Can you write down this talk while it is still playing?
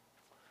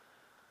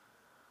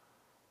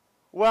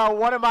Well,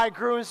 one of my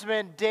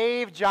groomsmen,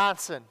 Dave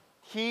Johnson,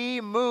 he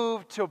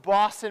moved to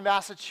Boston,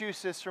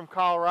 Massachusetts from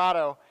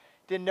Colorado.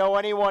 Didn't know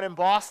anyone in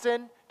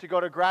Boston to go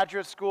to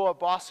graduate school at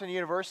Boston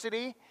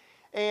University.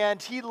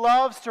 And he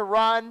loves to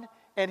run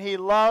and he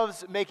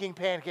loves making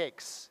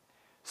pancakes.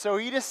 So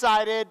he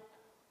decided,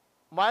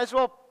 might as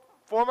well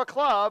form a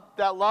club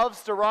that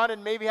loves to run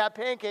and maybe have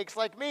pancakes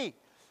like me.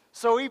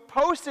 So he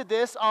posted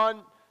this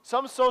on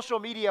some social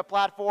media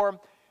platform,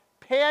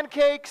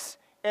 pancakes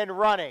and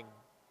running.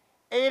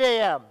 8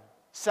 a.m.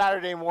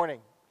 Saturday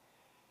morning.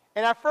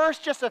 And at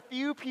first, just a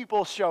few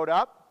people showed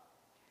up.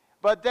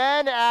 But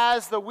then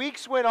as the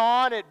weeks went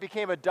on, it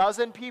became a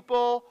dozen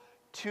people,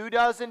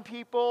 24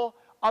 people,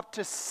 up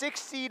to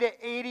 60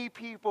 to 80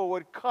 people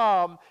would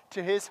come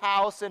to his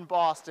house in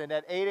Boston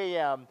at 8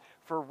 a.m.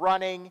 for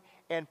running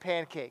and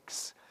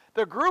pancakes.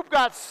 The group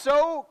got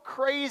so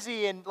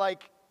crazy and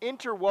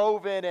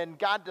interwoven and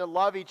got to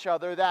love each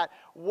other that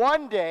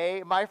one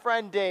day, my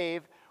friend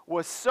Dave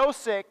was so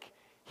sick,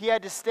 he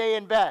had to stay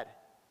in bed.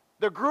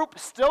 The group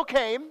still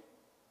came,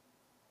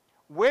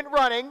 went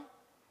running,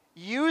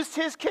 used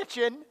his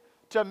kitchen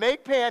to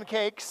make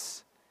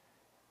pancakes,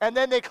 and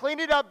then they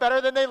cleaned it up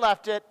better than they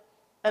left it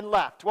and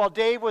left while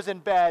Dave was in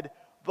bed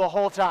the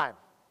whole time.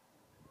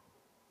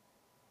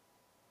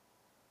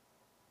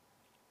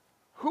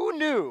 Who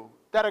knew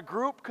that a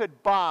group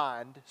could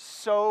bond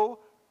so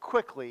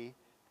quickly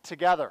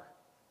together?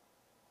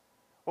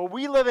 Well,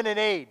 we live in an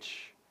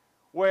age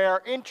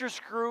where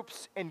interest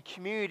groups and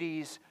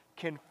communities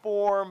can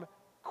form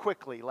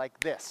quickly like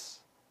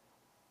this.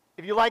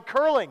 If you like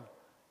curling,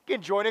 you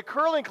can join a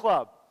curling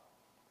club.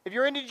 If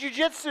you're into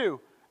jiu-jitsu,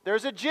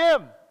 there's a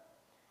gym.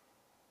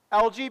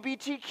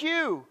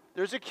 LGBTQ,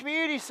 there's a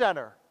community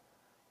center.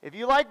 If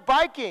you like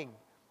biking,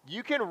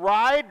 you can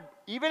ride,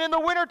 even in the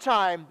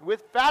wintertime,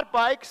 with fat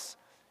bikes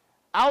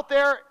out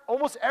there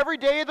almost every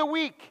day of the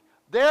week.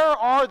 There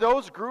are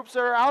those groups that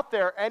are out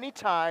there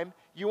anytime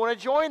you want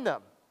to join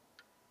them.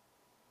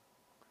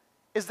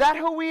 Is that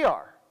who we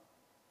are?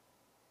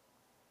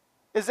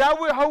 Is that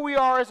how we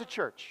are as a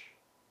church?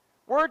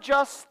 We're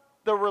just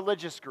the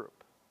religious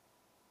group.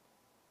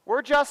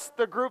 We're just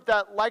the group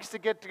that likes to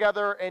get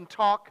together and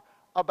talk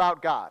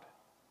about God.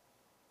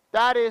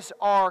 That is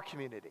our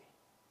community.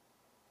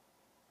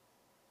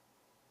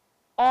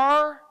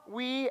 Are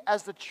we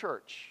as the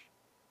church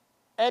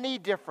any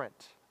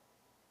different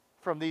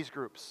from these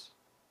groups?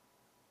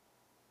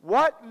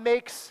 What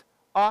makes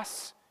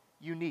us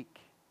unique?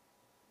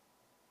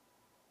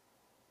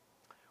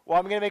 Well,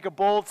 I'm going to make a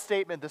bold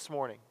statement this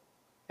morning.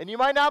 And you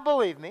might not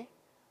believe me,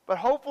 but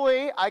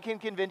hopefully I can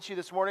convince you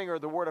this morning, or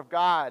the Word of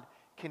God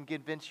can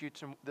convince you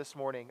this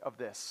morning of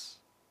this.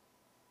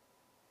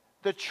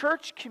 The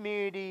church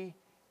community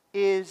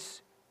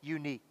is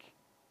unique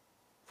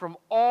from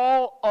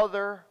all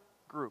other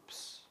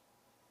groups.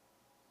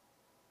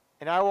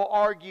 And I will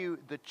argue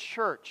the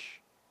church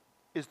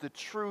is the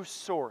true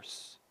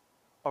source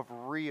of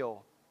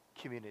real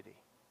community.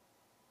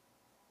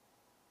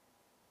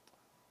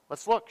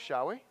 Let's look,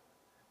 shall we?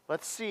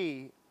 Let's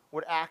see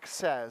what Acts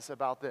says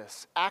about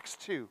this. Acts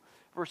 2,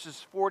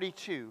 verses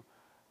 42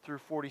 through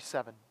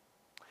 47.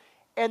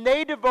 And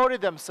they devoted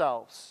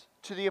themselves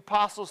to the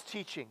apostles'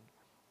 teaching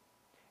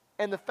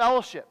and the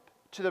fellowship,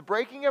 to the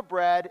breaking of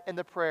bread and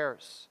the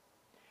prayers.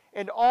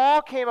 And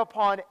all came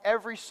upon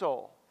every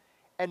soul,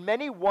 and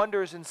many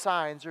wonders and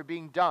signs are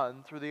being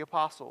done through the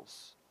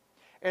apostles.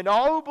 And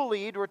all who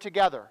believed were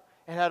together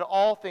and had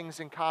all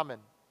things in common.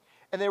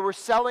 And they were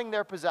selling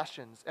their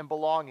possessions and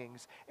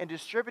belongings and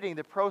distributing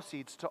the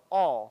proceeds to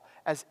all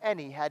as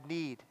any had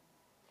need.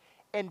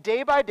 And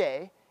day by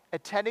day,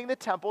 attending the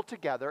temple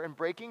together and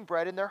breaking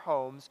bread in their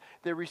homes,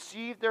 they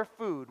received their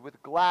food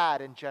with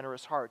glad and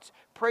generous hearts,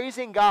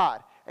 praising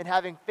God and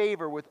having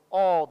favor with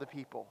all the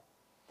people.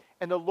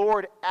 And the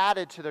Lord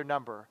added to their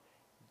number,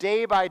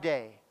 day by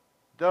day,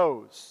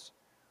 those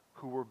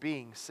who were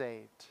being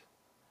saved.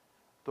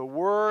 The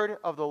word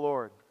of the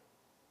Lord.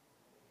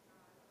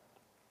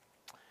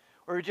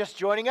 Or you're just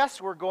joining us,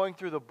 we're going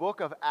through the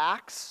book of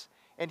Acts,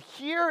 and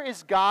here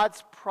is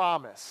God's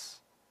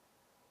promise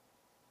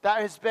that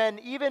has been,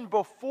 even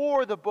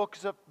before the book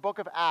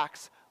of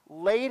Acts,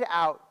 laid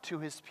out to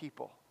his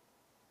people.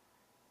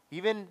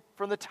 Even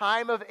from the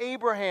time of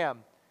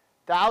Abraham,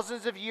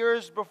 thousands of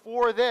years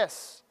before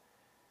this,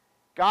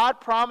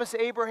 God promised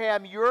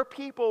Abraham, your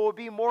people will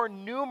be more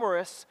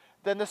numerous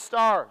than the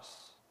stars.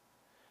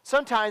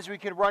 Sometimes we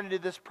can run into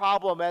this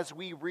problem as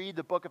we read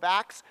the book of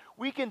Acts.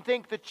 We can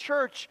think the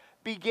church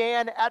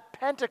began at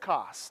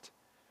Pentecost.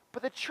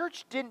 But the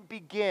church didn't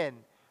begin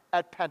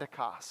at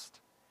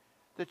Pentecost.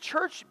 The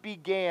church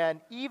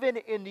began even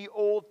in the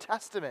Old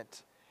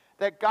Testament.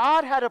 That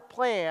God had a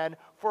plan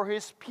for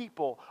his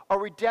people, a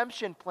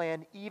redemption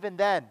plan even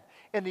then.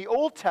 In the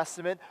Old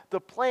Testament, the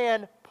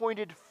plan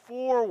pointed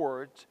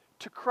forward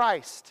to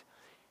Christ.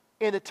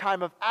 In the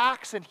time of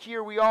Acts, and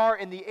here we are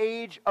in the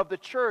age of the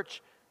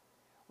church,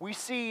 we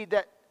see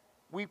that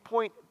we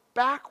point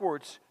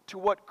backwards to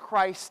what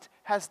Christ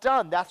has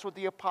done. That's what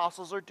the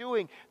apostles are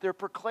doing. They're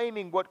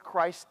proclaiming what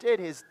Christ did,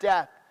 his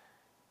death,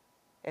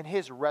 and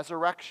his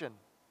resurrection.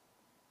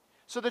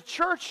 So the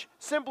church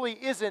simply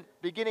isn't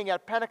beginning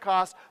at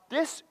Pentecost.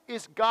 This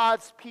is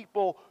God's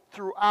people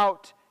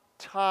throughout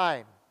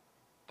time,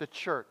 the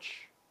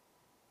church.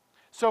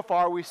 So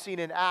far, we've seen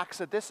in Acts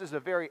that this is a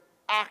very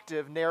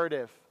active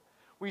narrative.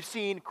 We've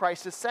seen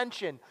Christ's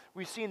ascension.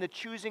 We've seen the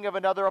choosing of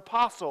another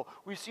apostle.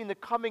 We've seen the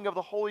coming of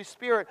the Holy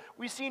Spirit.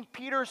 We've seen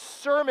Peter's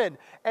sermon.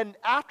 And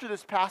after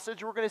this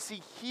passage, we're going to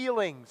see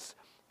healings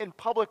and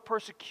public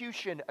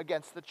persecution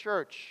against the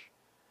church.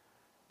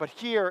 But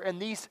here in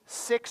these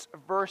 6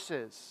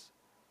 verses,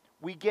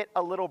 we get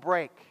a little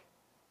break,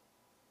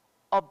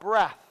 a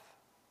breath.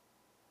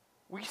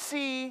 We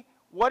see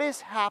what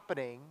is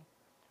happening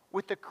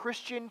with the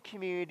Christian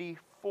community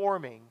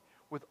forming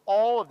with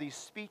all of these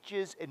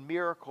speeches and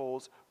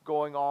miracles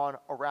going on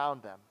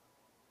around them.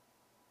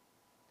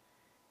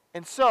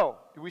 And so,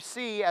 we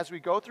see as we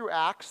go through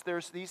Acts,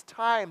 there's these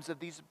times of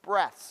these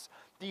breaths,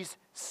 these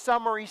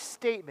summary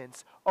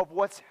statements of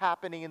what's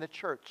happening in the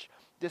church.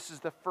 This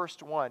is the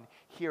first one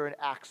here in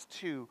Acts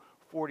 2,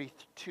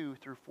 42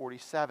 through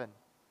 47.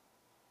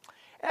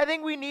 And I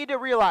think we need to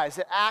realize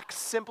that Acts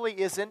simply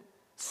isn't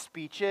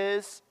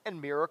speeches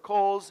and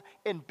miracles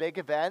and big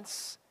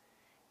events.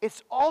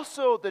 It's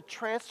also the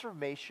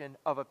transformation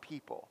of a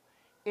people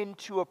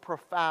into a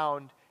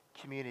profound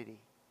community.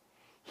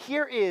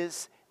 Here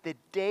is the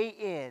day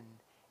in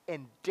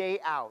and day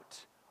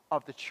out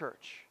of the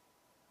church.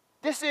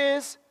 This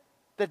is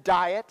the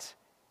diet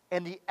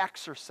and the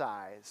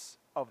exercise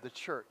of the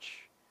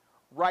church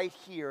right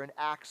here in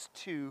Acts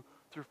 2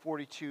 through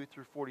 42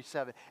 through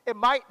 47. It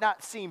might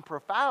not seem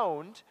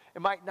profound,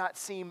 it might not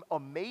seem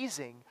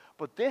amazing,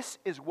 but this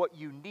is what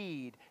you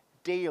need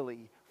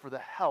daily for the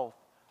health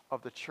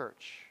of the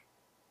church.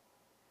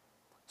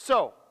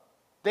 So,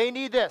 they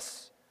need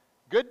this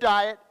good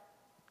diet,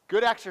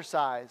 good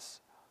exercise,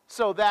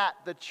 so that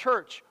the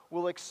church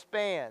will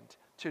expand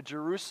to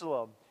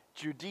Jerusalem,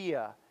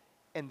 Judea,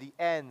 and the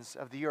ends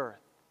of the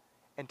earth.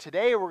 And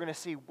today we're going to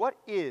see what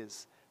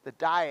is the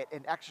diet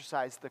and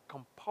exercise, the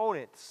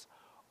components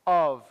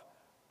of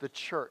the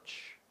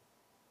church.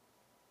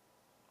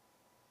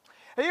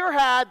 Have you ever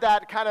had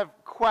that kind of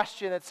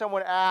question that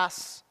someone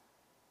asks,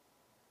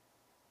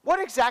 what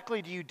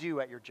exactly do you do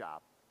at your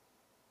job?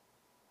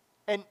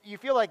 And you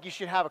feel like you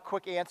should have a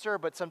quick answer,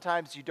 but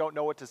sometimes you don't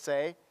know what to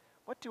say.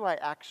 What do I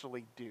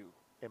actually do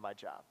in my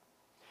job?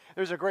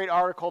 There's a great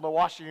article in the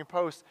Washington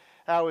Post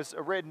that was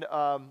written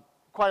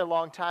quite a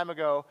long time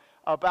ago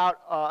about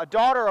a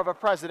daughter of a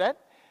president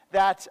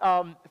that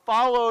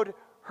followed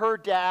her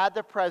dad,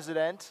 the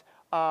president,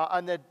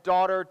 on the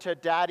daughter to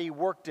daddy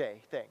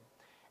workday thing.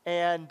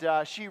 And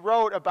she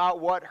wrote about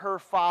what her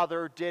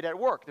father did at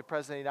work, the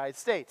president of the United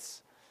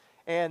States.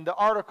 And the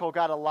article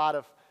got a lot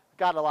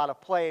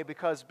of play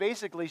because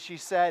basically she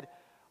said,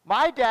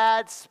 my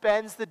dad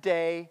spends the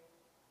day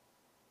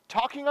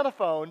talking on the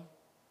phone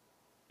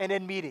and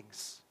in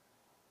meetings.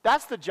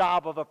 That's the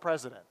job of a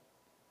president.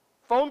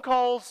 Phone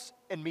calls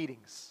and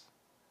meetings.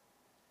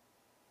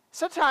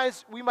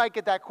 Sometimes we might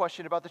get that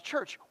question about the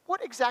church.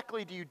 What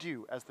exactly do you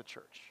do as the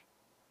church?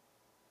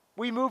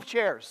 We move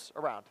chairs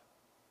around.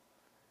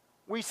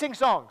 We sing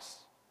songs.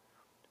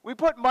 We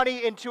put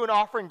money into an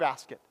offering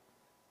basket.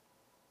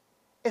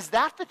 Is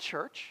that the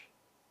church?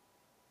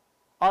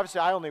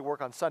 Obviously, I only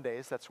work on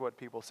Sundays. That's what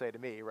people say to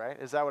me, right?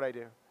 Is that what I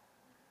do?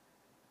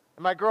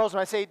 And my girls,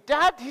 when I say,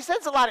 Dad, he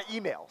sends a lot of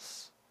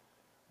emails,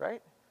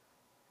 right?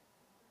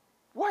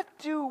 What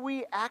do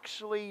we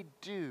actually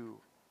do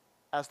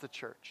as the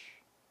church?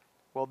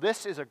 Well,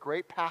 this is a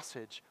great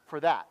passage for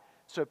that.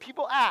 So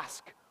people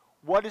ask,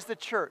 what is the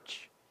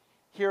church?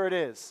 Here it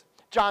is.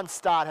 John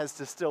Stott has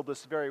distilled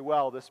this very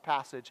well, this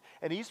passage,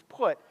 and he's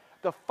put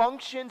the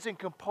functions and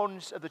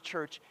components of the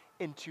church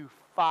into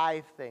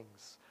 5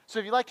 things. So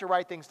if you'd like to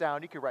write things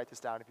down, you could write this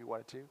down if you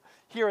wanted to.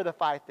 Here are the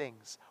 5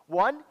 things.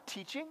 1,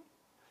 teaching.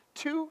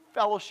 2,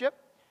 fellowship.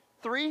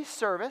 3,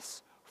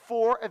 service.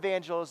 4,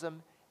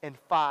 evangelism. And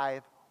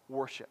 5,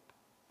 worship.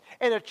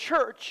 And a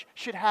church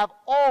should have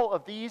all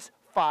of these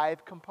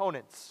 5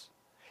 components.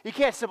 You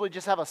can't simply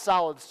just have a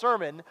solid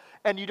sermon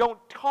and you don't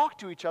talk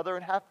to each other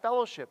and have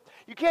fellowship.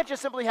 You can't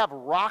just simply have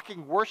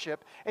rocking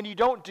worship and you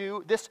don't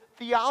do this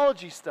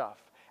theology stuff.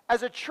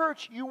 As a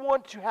church, you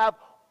want to have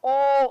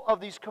all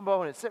of these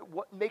components. That's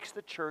what makes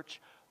the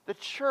church the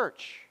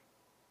church.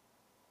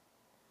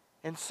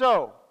 And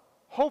so,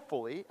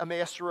 hopefully,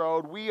 Emmaus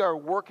Road, we are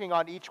working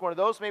on each one of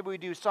those. Maybe we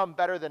do some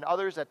better than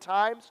others at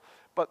times,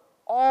 but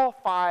all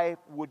 5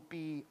 would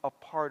be a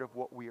part of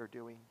what we are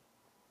doing.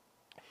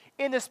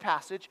 In this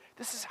passage,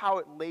 this is how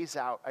it lays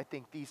out, I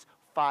think, these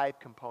 5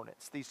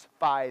 components, these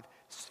 5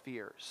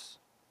 spheres.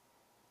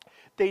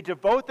 They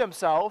devote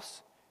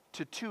themselves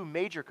to 2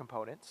 major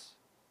components.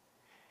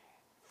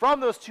 From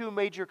those 2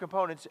 major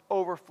components, it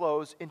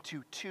overflows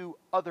into 2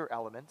 other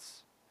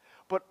elements.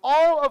 But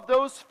all of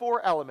those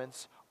 4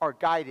 elements are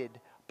guided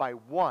by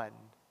 1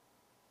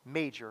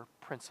 major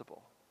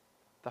principle,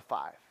 the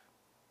 5.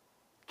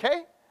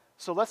 Okay?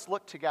 So let's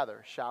look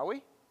together, shall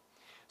we?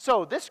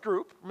 So this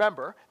group,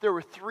 remember, there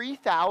were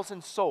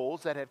 3,000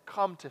 souls that had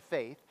come to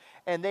faith,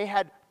 and they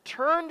had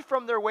turned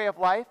from their way of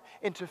life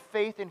into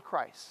faith in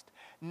Christ.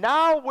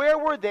 Now, where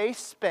were they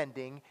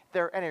spending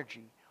their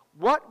energy?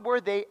 What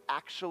were they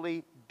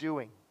actually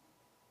doing?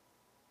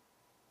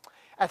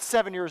 At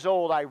 7 years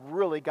old, I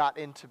really got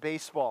into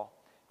baseball,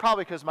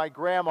 probably because my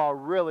grandma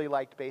really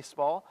liked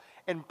baseball.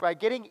 And by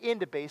getting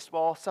into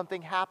baseball,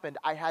 something happened.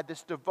 I had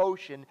this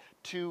devotion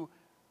to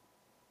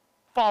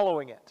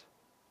following it.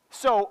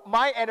 So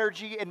my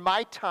energy and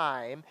my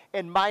time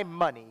and my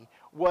money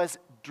was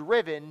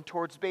driven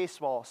towards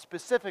baseball,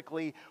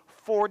 specifically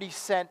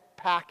 40-cent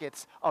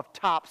packets of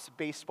Topps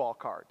baseball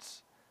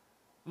cards.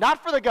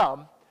 Not for the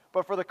gum,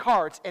 but for the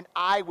cards, and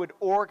I would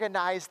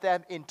organize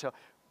them into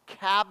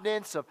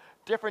cabinets of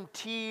different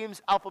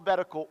teams,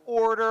 alphabetical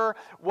order,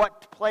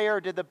 what player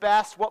did the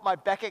best, what my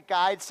Beckett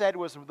guide said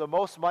was the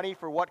most money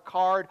for what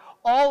card,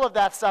 all of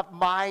that stuff.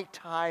 My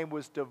time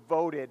was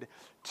devoted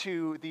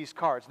to these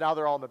cards. Now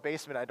they're all in the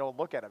basement. I don't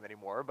look at them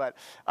anymore, but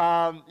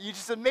it's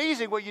just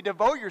amazing what you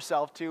devote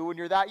yourself to when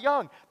you're that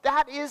young.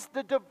 That is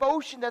the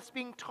devotion that's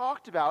being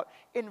talked about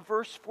in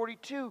verse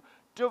 42.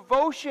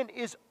 Devotion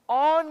is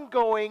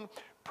ongoing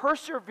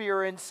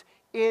perseverance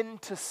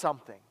into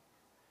something.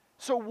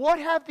 So what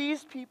have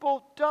these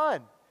people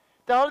done?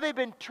 Now they've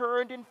been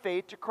turned in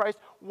faith to Christ.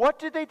 What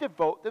did they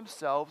devote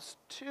themselves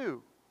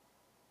to?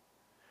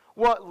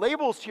 Well, it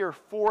labels here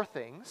 4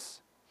 things: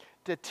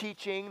 the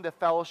teaching, the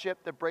fellowship,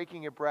 the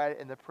breaking of bread,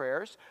 and the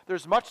prayers.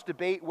 There's much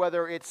debate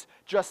whether it's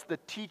just the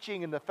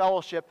teaching and the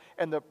fellowship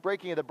and the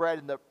breaking of the bread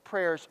and the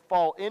prayers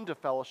fall into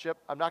fellowship.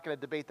 I'm not going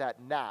to debate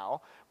that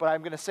now, but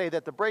I'm going to say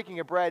that the breaking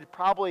of bread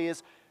probably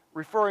is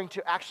referring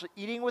to actually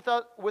eating with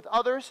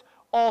others,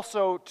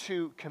 also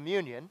to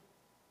communion.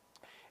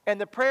 And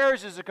the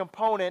prayers is a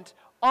component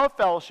of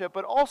fellowship,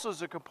 but also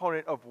is a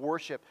component of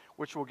worship,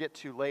 which we'll get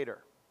to later.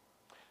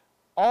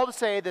 All to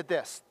say that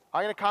this,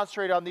 I'm going to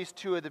concentrate on these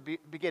 2 at the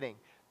beginning.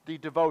 The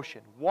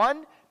devotion.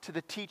 1, to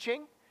the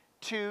teaching.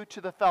 2, to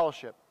the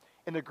fellowship.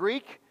 In the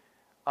Greek,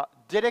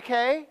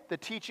 didache, the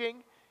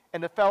teaching,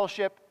 and the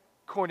fellowship,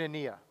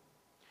 koinonia.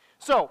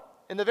 So,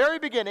 in the very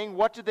beginning,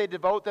 what did they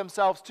devote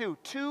themselves to?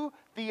 To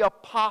the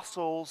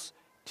apostles'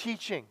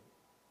 teaching.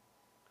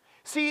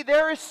 See,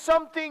 there is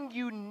something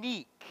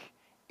unique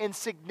and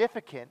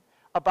significant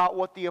about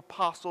what the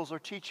apostles are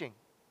teaching.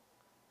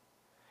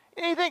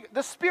 And you think,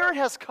 the Spirit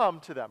has come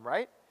to them,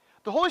 right?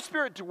 The Holy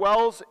Spirit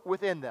dwells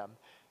within them.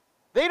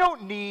 They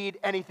don't need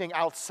anything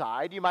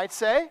outside, you might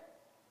say.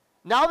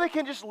 Now they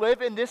can just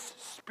live in this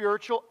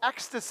spiritual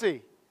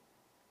ecstasy.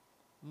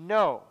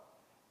 No,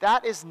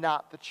 that is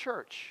not the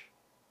church.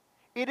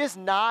 It is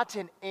not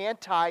an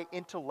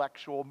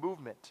anti-intellectual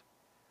movement.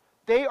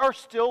 They are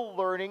still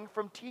learning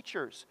from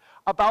teachers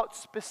about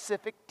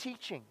specific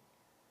teaching.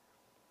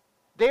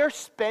 They are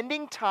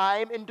spending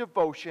time in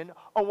devotion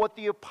on what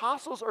the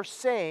apostles are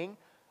saying,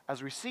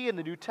 as we see in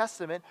the New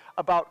Testament,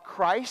 about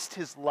Christ,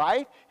 his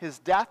life, his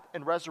death,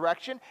 and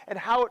resurrection, and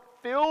how it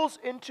fills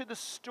into the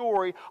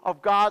story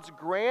of God's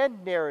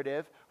grand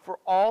narrative for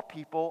all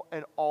people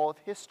and all of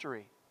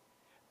history.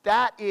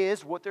 That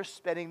is what they're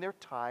spending their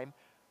time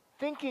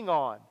thinking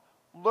on,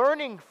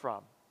 learning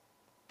from.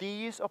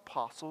 These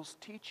apostles'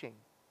 teaching.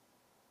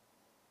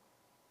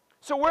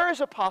 So where is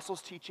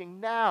apostles' teaching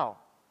now?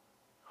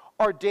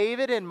 Are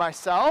David and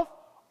myself,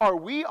 are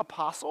we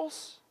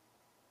apostles?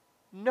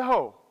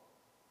 No,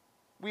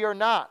 we are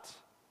not.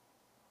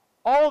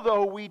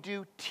 Although we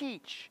do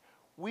teach,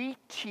 we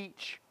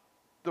teach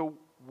the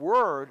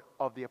word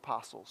of the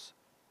apostles.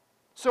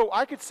 So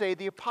I could say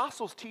the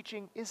apostles'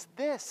 teaching is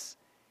this.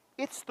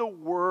 It's the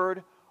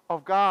word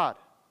of God.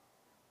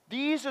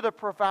 These are the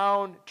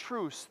profound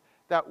truths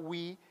that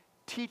we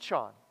teach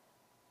on.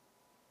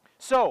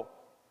 So,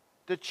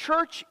 the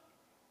church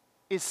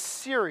is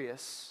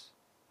serious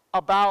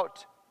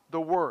about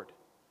the Word.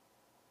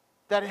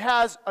 That it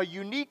has a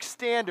unique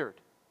standard.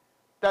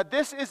 That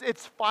this is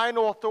its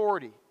final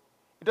authority.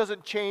 It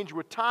doesn't change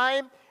with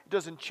time. It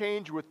doesn't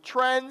change with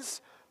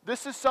trends.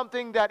 This is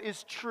something that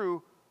is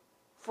true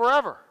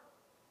forever.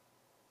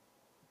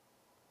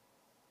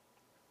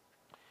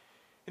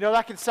 You know,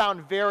 that can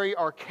sound very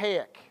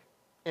archaic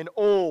and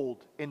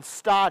old and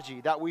stodgy,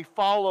 that we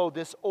follow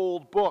this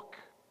old book,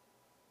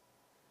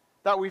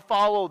 that we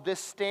follow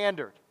this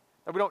standard,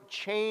 that we don't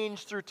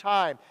change through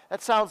time.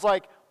 That sounds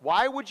like,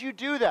 why would you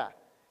do that?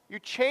 You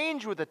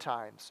change with the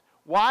times.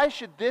 Why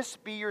should this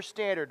be your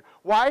standard?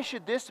 Why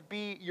should this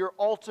be your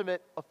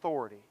ultimate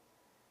authority?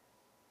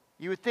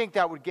 You would think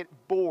that would get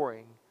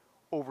boring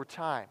over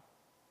time.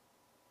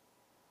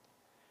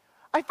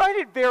 I find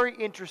it very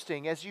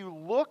interesting as you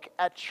look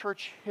at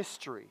church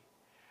history.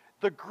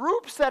 The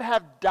groups that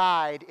have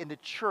died in the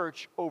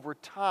church over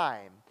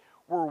time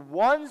were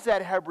ones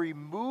that have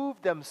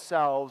removed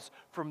themselves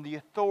from the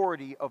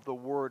authority of the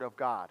Word of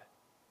God.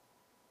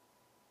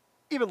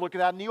 Even look at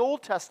that in the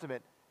Old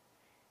Testament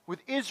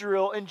with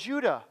Israel and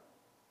Judah.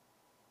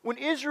 When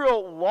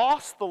Israel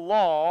lost the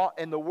law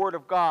and the Word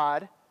of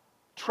God,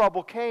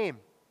 trouble came.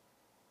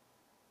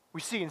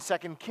 We see in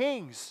 2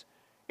 Kings,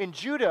 in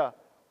Judah,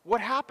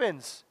 what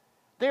happens?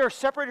 They are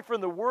separated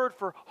from the word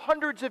for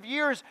hundreds of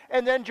years,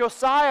 and then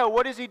Josiah,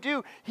 what does he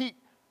do? He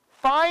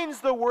finds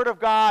the word of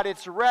God,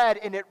 it's read,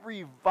 and it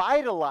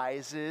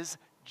revitalizes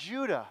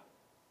Judah.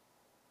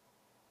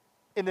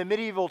 In the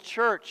medieval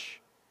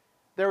church,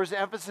 there was an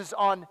emphasis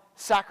on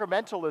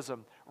sacramentalism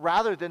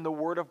rather than the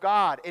word of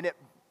God, and it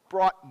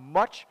brought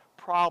much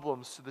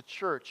problems to the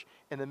church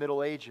in the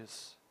Middle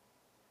Ages.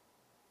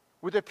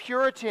 With the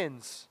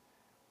Puritans,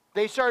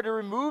 they started to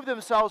remove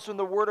themselves from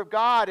the Word of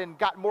God and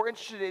got more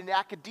interested in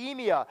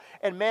academia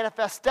and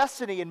manifest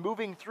destiny and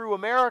moving through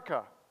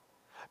America.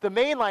 The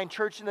mainline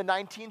church in the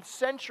 19th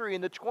century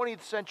and the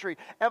 20th century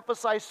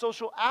emphasized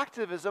social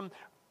activism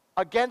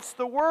against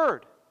the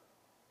Word.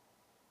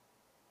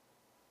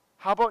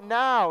 How about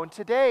now and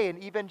today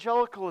in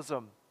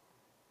evangelicalism,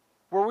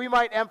 where we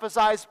might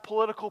emphasize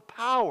political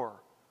power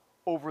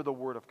over the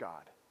Word of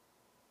God?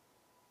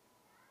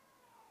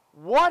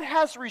 What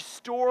has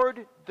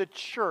restored the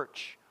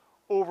church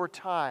over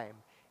time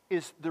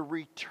is the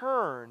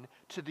return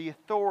to the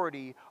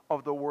authority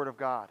of the Word of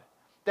God.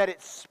 That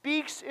it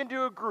speaks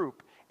into a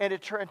group and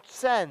it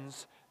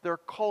transcends their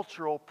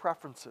cultural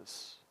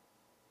preferences.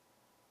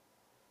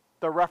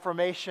 The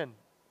Reformation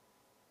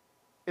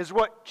is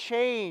what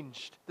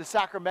changed the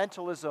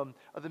sacramentalism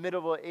of the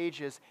Middle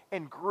Ages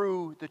and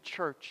grew the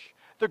church.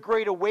 The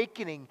Great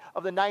Awakening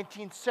of the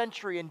 19th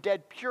century and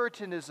dead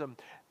Puritanism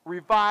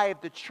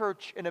revived the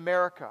church in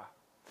America.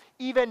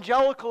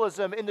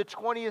 Evangelicalism in the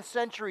 20th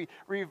century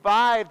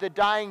revived the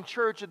dying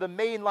church of the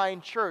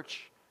mainline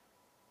church.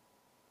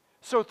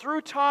 So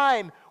through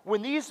time,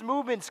 when these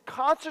movements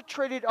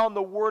concentrated on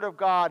the Word of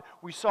God,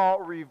 we saw a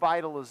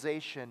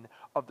revitalization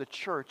of the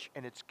church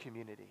and its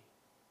community.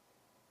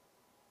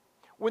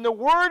 When the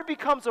Word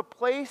becomes a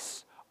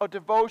place of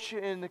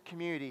devotion in the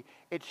community,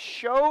 it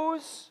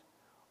shows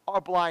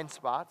our blind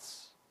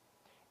spots.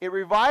 It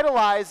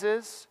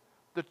revitalizes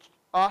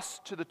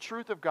us to the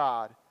truth of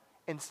God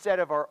instead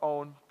of our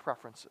own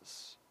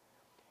preferences.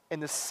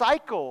 And the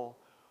cycle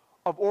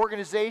of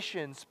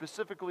organizations,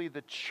 specifically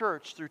the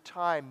church through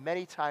time,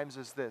 many times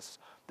is this.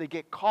 They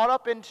get caught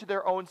up into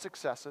their own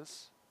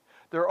successes,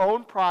 their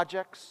own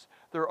projects,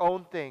 their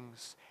own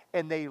things,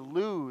 and they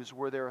lose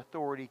where their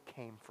authority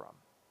came from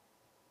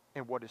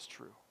and what is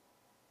true.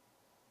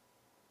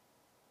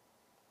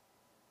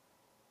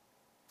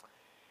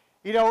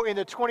 You know, in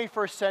the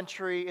 21st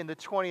century, in the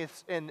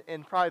 20th,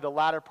 in probably the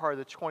latter part of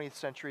the 20th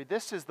century,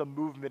 this is the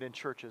movement in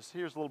churches.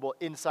 Here's a little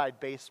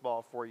inside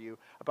baseball for you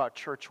about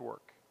church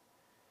work.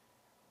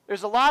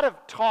 There's a lot of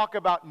talk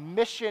about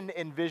mission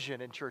and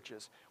vision in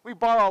churches. We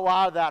borrow a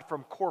lot of that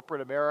from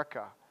corporate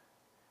America.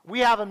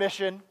 We have a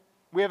mission.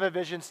 We have a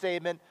vision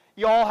statement.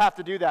 You all have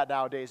to do that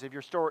nowadays if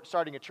you're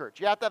starting a church.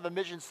 You have to have a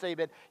mission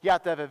statement. You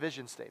have to have a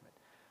vision statement.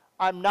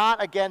 I'm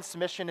not against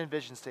mission and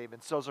vision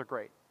statements. Those are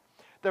great.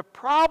 The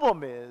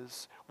problem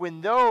is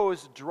when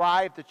those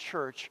drive the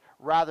church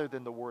rather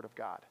than the Word of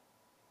God.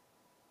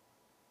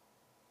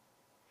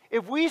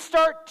 If we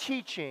start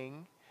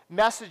teaching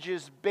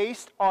messages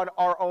based on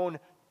our own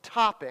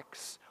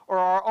topics or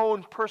our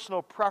own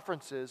personal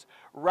preferences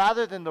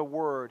rather than the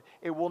Word,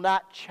 it will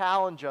not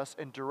challenge us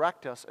and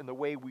direct us in the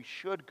way we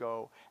should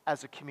go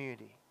as a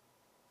community.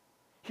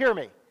 Hear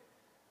me.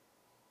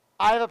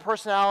 I have a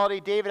personality,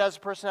 David has a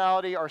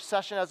personality, our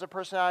session has a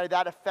personality.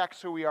 That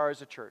affects who we are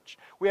as a church.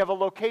 We have a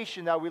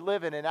location that we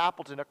live in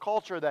Appleton, a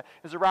culture that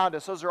is around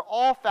us. Those are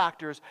all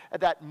factors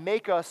that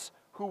make us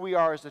who we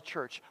are as a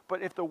church.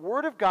 But if the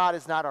Word of God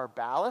is not our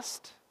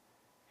ballast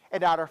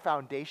and not our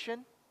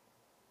foundation,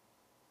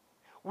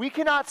 we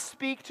cannot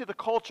speak to the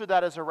culture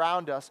that is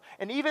around us.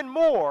 And even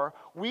more,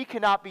 we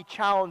cannot be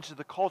challenged to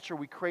the culture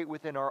we create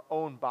within our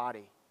own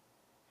body.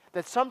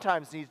 That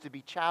sometimes needs to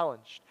be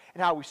challenged in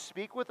how we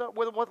speak with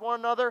one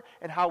another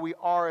and how we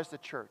are as the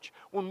church.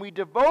 When we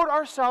devote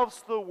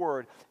ourselves to the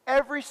Word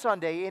every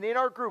Sunday and in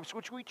our groups,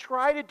 which we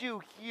try to do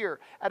here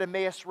at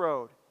Emmaus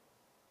Road,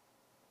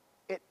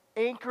 it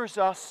anchors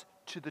us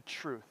to the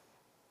truth.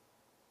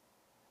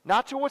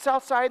 Not to what's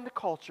outside in the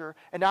culture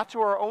and not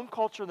to our own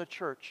culture in the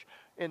church,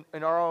 in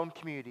our own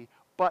community,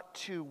 but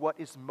to what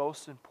is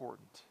most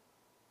important,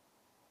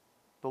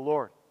 the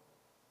Lord.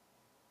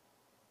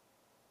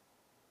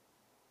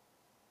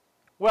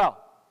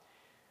 Well,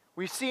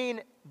 we've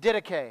seen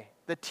didache,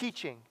 the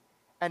teaching,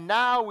 and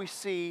now we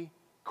see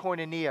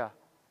koinonia,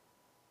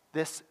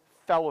 this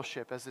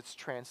fellowship as it's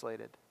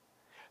translated.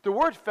 The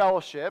word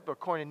fellowship, or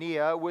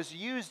koinonia, was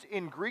used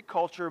in Greek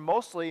culture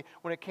mostly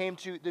when it came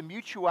to the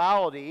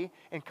mutuality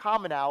and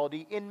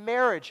commonality in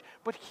marriage.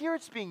 But here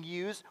it's being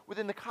used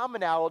within the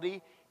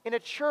commonality in a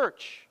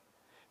church.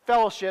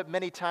 Fellowship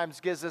many times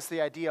gives us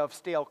the idea of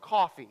stale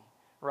coffee,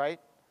 right?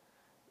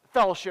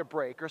 Fellowship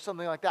break or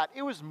something like that.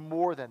 It was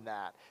more than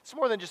that. It's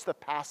more than just the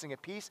passing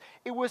of peace.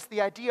 It was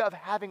the idea of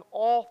having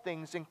all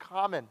things in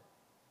common.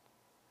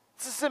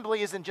 This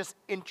simply isn't just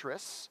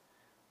interests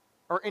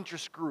or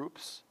interest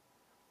groups.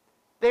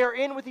 They are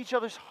in with each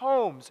other's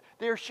homes.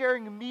 They are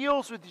sharing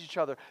meals with each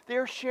other. They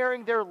are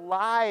sharing their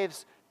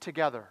lives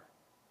together.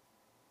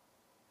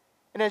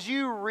 And as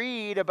you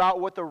read about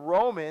what the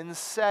Romans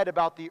said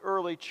about the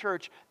early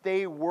church,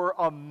 they were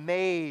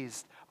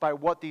amazed by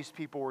what these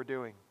people were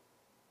doing.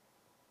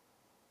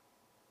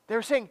 They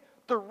were saying,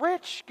 the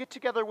rich get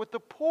together with the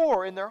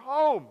poor in their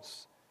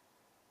homes.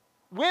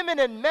 Women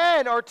and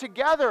men are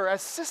together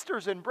as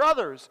sisters and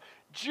brothers.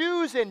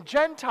 Jews and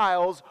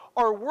Gentiles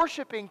are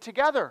worshiping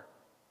together.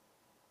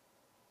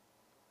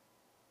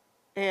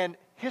 And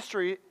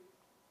history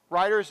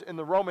writers in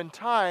the Roman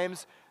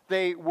times,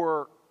 they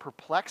were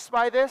perplexed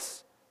by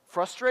this,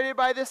 frustrated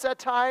by this at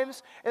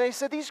times, and they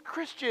said these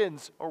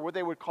Christians, or what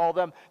they would call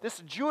them,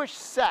 this Jewish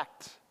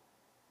sect,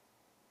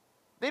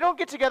 they don't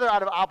get together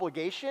out of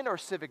obligation or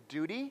civic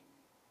duty.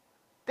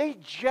 They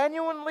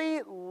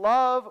genuinely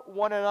love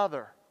one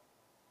another.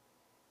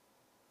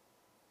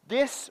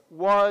 This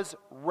was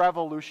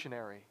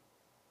revolutionary.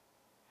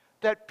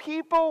 That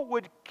people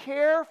would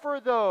care for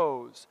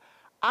those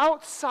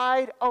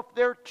outside of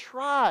their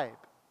tribe,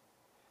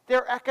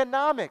 their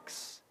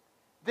economics,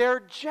 their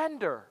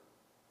gender.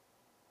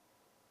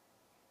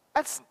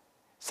 That's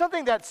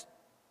something that's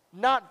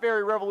not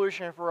very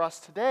revolutionary for us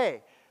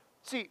today.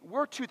 See,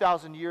 we're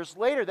 2,000 years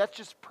later. That's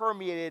just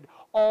permeated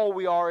all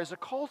we are as a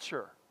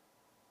culture.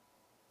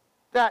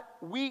 That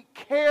we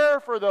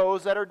care for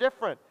those that are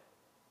different.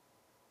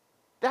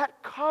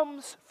 That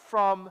comes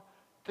from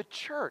the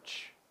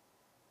church.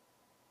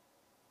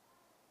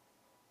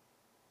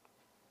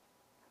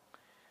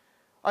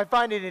 I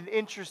find it an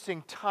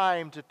interesting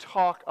time to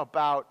talk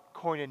about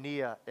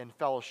koinonia and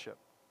fellowship,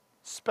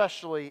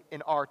 especially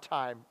in our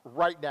time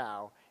right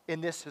now,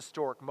 in this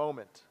historic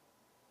moment.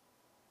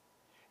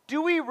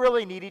 Do we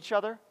really need each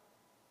other?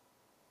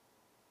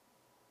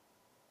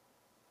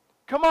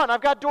 Come on,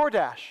 I've got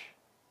DoorDash.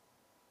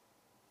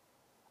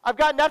 I've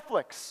got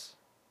Netflix.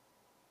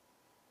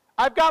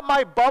 I've got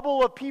my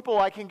bubble of people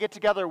I can get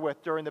together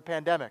with during the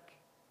pandemic.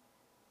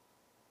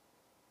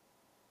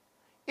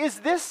 Is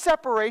this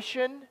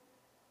separation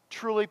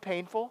truly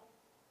painful?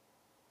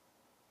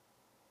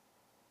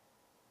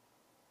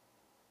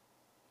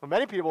 Well,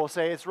 many people will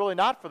say it's really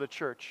not for the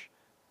church.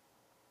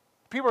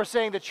 People are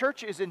saying the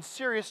church is in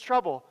serious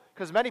trouble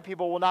because many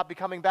people will not be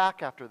coming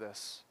back after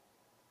this.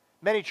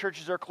 Many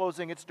churches are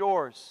closing its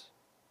doors.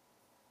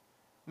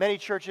 Many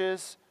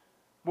churches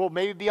will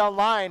maybe be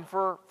online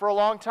for a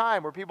long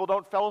time where people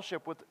don't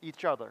fellowship with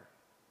each other.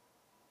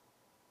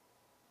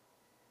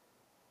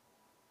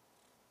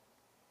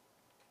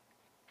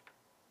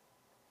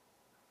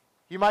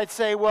 You might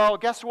say, well,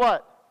 guess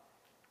what?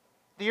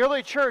 The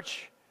early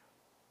church,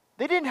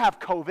 they didn't have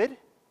COVID.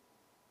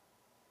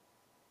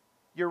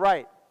 You're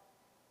right.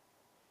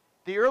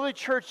 The early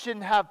church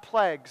didn't have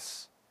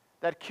plagues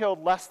that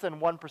killed less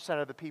than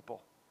 1% of the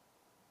people.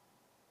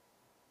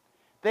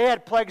 They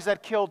had plagues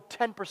that killed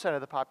 10%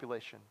 of the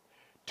population,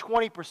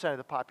 20% of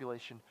the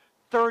population,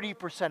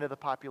 30% of the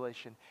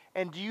population.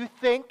 And do you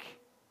think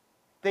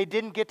they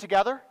didn't get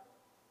together?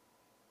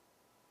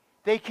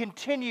 They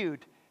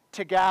continued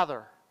to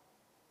gather.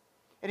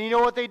 And you know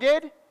what they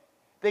did?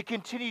 They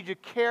continued to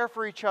care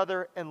for each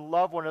other and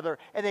love one another.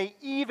 And they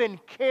even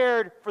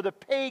cared for the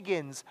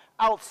pagans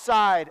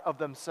outside of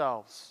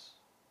themselves.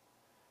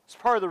 It's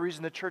part of the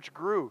reason the church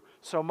grew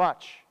so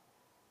much.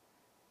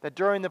 That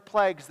during the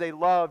plagues, they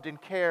loved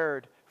and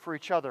cared for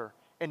each other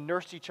and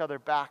nursed each other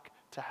back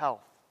to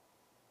health.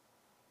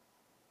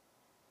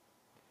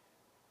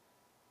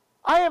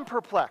 I am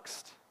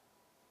perplexed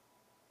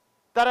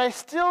that I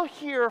still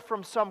hear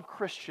from some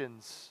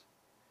Christians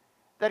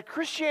that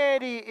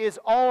Christianity is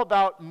all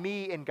about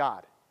me and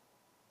God.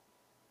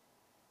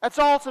 That's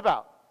all it's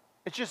about.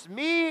 It's just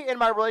me and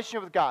my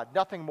relationship with God,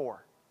 nothing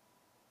more.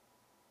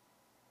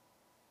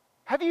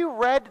 Have you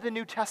read the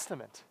New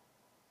Testament?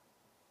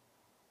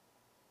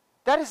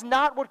 That is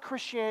not what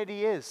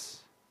Christianity is.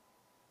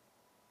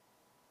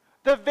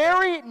 The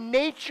very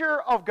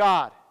nature of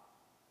God,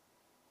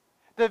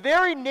 the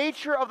very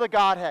nature of the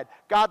Godhead,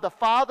 God the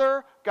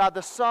Father, God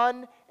the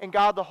Son, and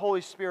God the Holy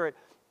Spirit,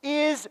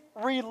 is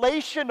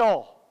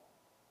relational.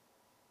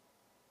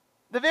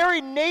 The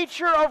very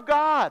nature of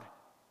God.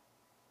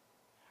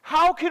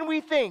 How can we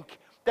think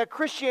that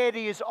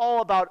Christianity is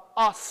all about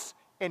us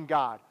and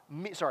God?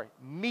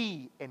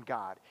 Me and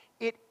God.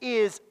 It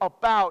is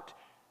about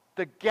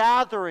the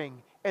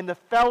gathering and the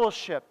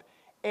fellowship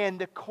and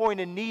the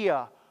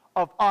koinonia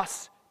of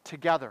us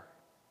together.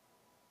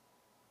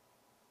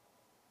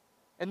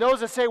 And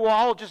those that say, well,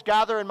 I'll just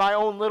gather in my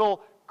own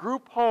little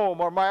group home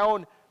or my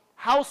own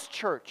house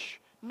church.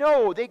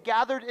 No, they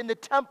gathered in the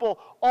temple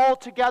all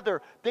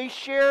together. They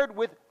shared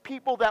with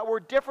people that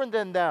were different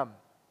than them.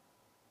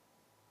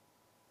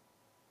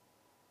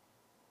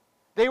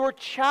 They were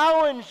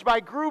challenged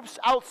by groups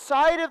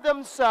outside of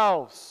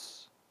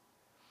themselves.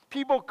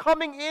 People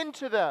coming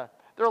into their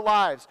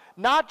lives,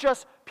 not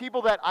just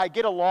people that I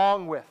get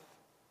along with.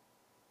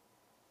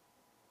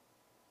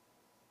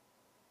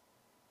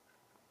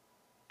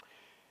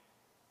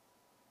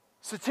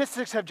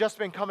 Statistics have just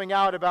been coming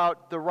out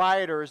about the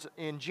rioters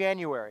in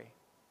January,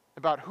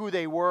 about who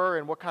they were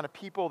and what kind of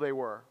people they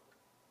were.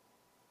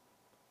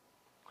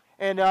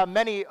 And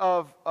many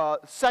of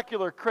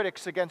secular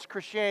critics against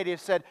Christianity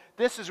have said,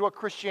 this is what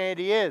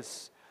Christianity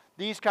is.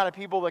 These kind of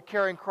people that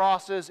carrying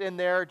crosses in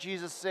there,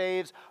 Jesus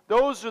saves,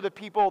 those are the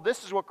people,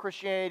 this is what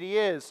Christianity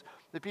is,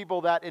 the people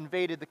that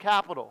invaded the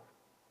Capitol.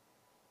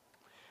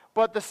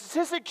 But the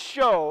statistics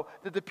show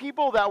that the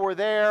people that were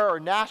there, or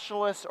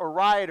nationalists or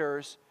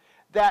rioters,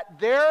 that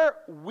their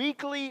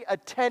weekly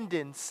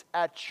attendance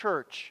at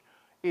church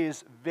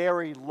is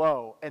very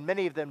low, and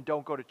many of them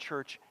don't go to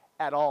church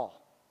at all.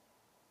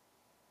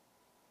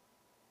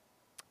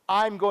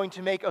 I'm going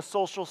to make a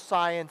social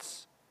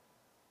science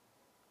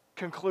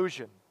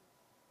conclusion,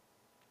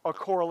 a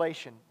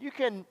correlation. You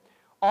can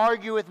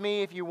argue with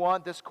me if you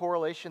want this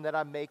correlation that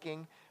I'm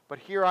making, but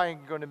here I am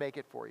going to make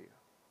it for you.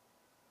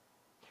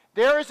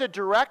 There is a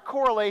direct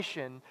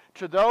correlation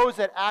to those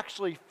that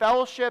actually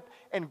fellowship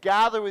and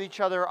gather with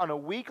each other on a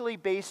weekly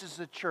basis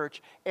at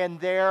church and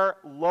their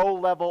low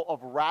level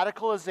of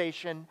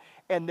radicalization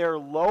and their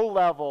low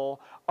level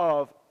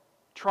of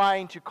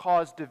trying to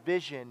cause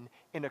division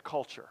in a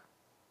culture.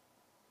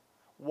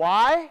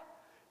 Why?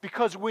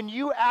 Because when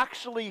you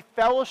actually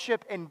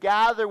fellowship and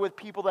gather with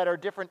people that are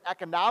different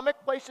economic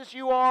places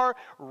you are,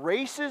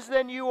 races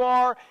than you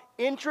are,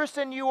 interests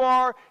than you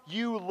are,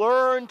 you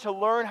learn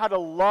how to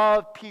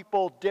love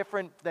people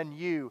different than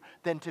you,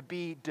 than to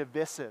be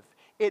divisive.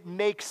 It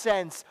makes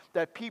sense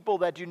that people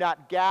that do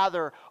not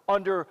gather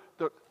under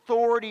the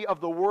authority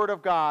of the Word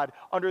of God,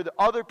 under the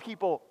other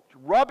people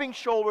rubbing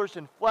shoulders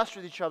and flesh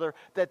with each other,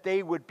 that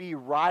they would be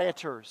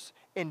rioters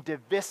and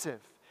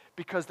divisive,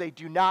 because they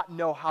do not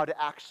know how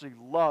to actually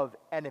love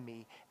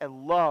enemy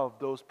and love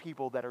those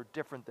people that are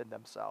different than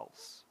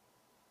themselves.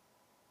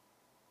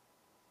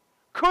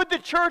 Could the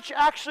church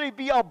actually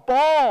be a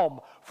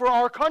balm for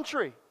our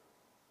country?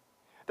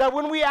 That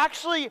when we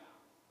actually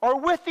are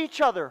with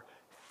each other,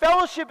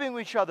 fellowshipping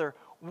with each other,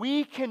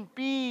 we can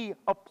be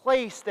a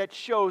place that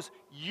shows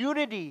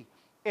unity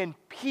and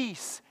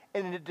peace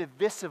in a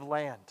divisive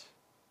land.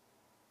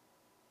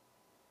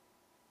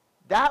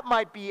 That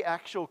might be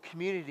actual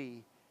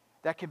community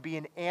that can be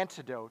an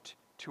antidote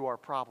to our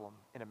problem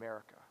in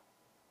America.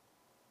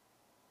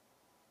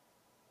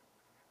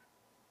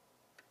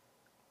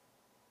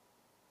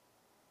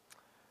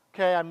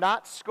 Okay, I'm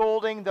not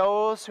scolding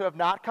those who have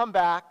not come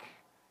back.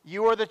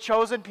 You are the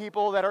chosen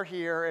people that are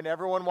here, and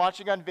everyone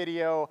watching on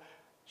video,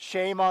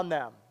 shame on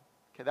them.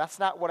 Okay, that's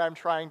not what I'm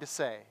trying to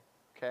say,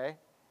 okay?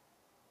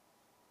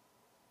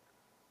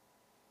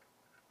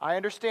 I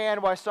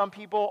understand why some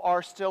people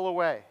are still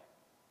away,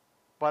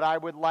 but I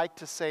would like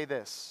to say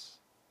this.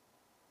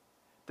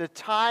 The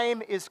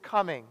time is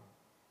coming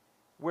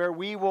where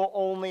we will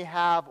only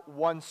have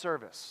one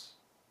service.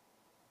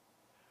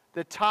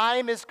 The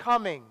time is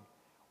coming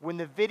when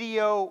the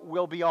video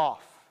will be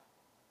off.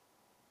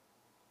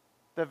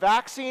 The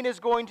vaccine is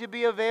going to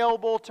be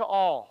available to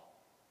all.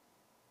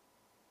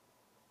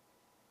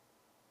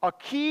 A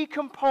key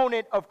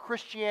component of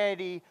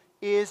Christianity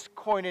is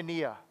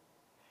koinonia.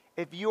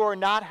 If you are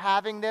not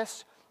having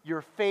this,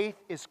 your faith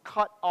is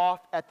cut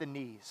off at the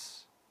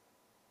knees.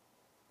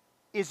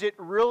 Is it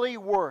really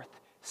worth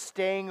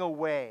staying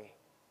away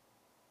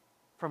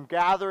from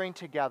gathering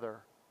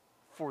together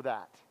for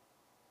that?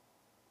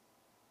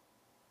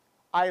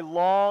 I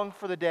long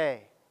for the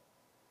day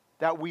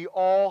that we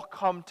all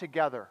come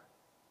together,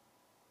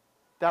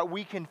 that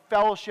we can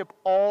fellowship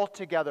all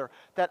together,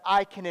 that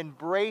I can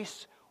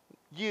embrace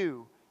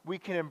you, we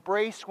can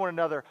embrace one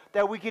another,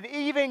 that we can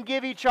even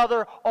give each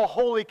other a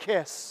holy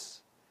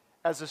kiss,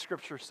 as the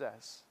scripture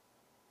says.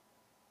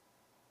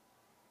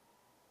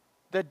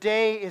 The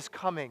day is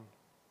coming,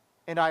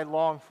 and I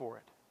long for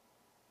it.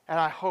 And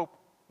I hope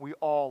we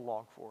all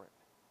long for it.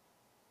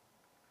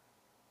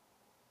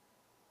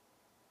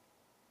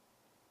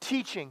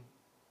 Teaching,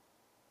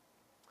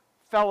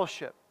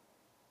 fellowship.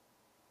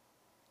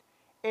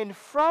 And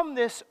from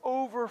this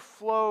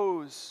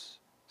overflows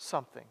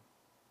something.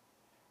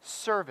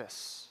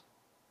 Service.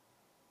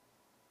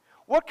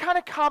 What kind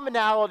of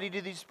commonality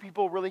do these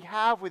people really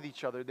have with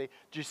each other? They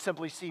just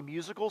simply see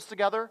musicals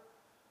together?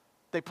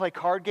 They play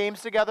card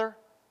games together?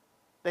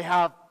 They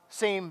have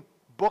same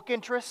book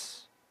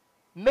interests?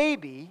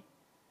 Maybe.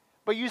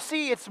 But you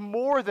see, it's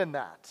more than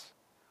that.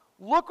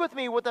 Look with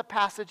me what the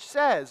passage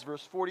says,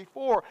 verse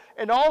 44.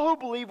 And all who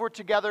believed were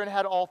together and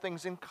had all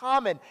things in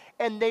common.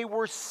 And they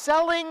were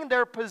selling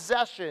their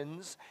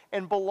possessions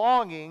and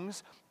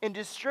belongings and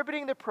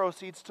distributing the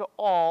proceeds to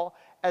all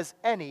as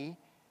any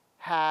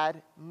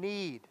had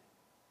need.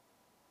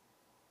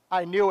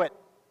 I knew it.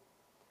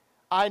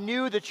 I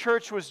knew the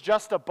church was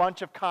just a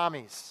bunch of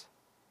commies.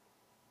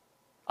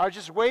 I was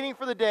just waiting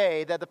for the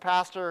day that the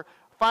pastor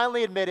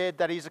finally admitted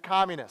that he's a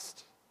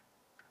communist.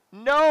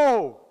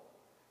 No!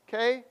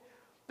 Okay?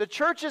 The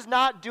church is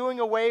not doing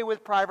away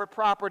with private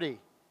property.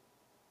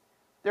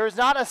 There is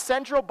not a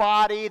central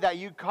body that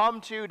you come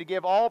to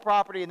give all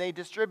property and they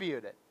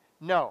distribute it.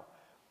 No.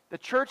 The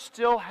church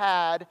still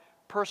had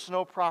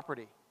personal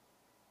property.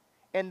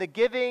 And the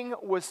giving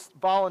was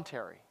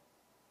voluntary.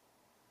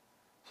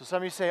 So some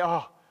of you say,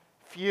 oh,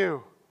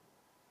 phew.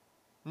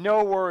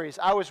 No worries.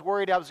 I was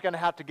worried I was going to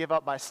have to give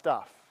up my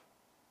stuff.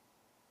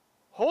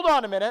 hold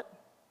on a minute.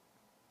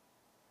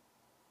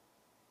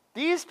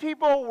 These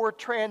people were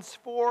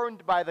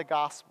transformed by the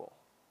gospel,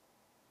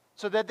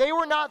 so that they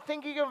were not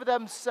thinking of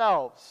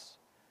themselves,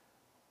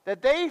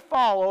 that they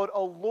followed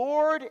a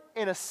Lord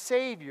and a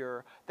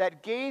Savior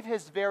that gave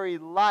his very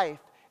life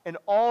and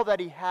all that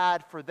he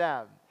had for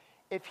them.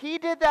 If he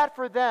did that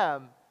for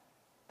them,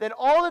 then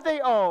all that they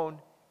own,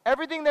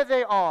 everything that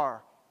they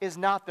are, is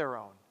not their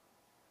own.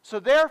 So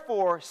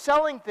therefore,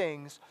 selling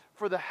things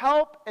for the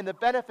help and the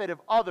benefit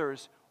of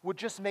others would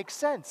just make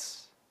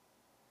sense.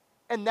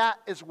 And that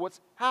is what's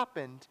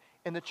happened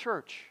in the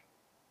church.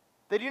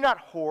 They do not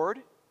hoard,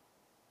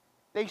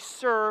 they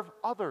serve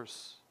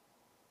others.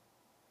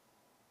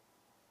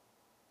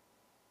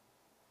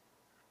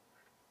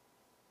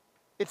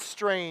 It's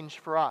strange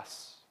for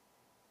us.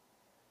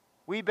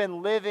 We've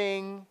been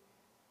living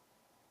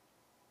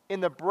in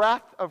the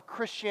breath of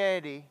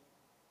Christianity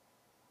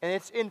and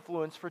its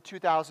influence for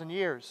 2,000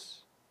 years.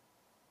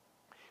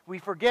 We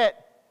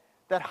forget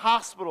that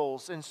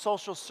hospitals and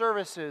social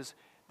services,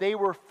 they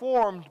were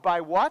formed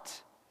by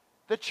what?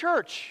 The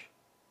church.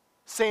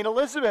 St.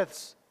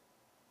 Elizabeth's,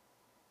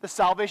 the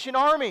Salvation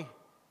Army,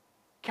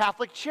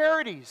 Catholic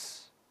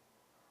Charities.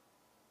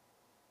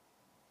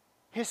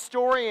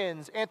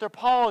 Historians,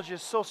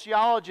 anthropologists,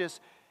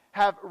 sociologists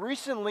have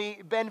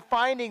recently been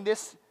finding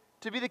this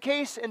to be the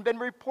case and been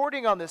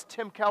reporting on this.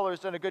 Tim Keller's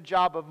done a good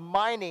job of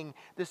mining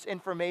this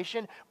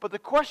information. But the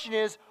question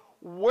is,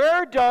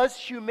 where does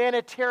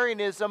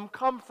humanitarianism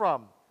come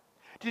from?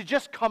 Did it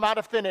just come out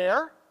of thin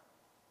air?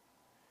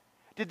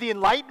 Did the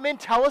Enlightenment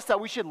tell us that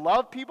we should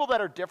love people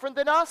that are different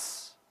than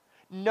us?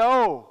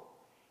 No.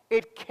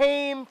 It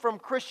came from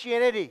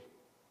Christianity.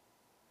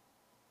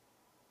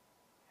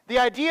 The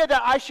idea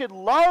that I should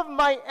love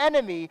my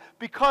enemy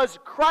because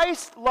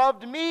Christ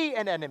loved me,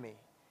 an enemy.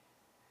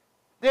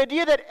 The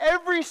idea that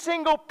every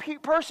single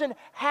person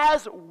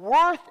has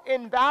worth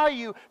and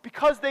value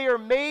because they are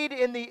made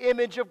in the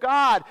image of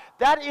God.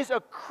 That is a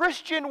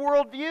Christian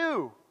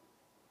worldview.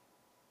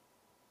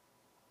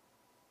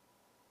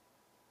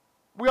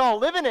 We all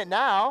live in it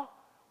now.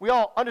 We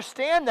all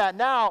understand that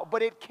now,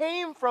 but it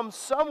came from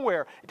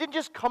somewhere. It didn't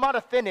just come out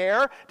of thin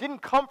air. It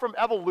didn't come from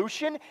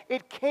evolution.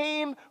 It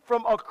came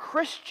from a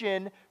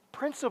Christian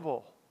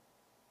principle.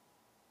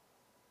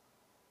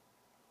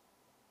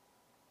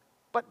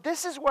 But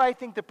this is what I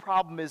think the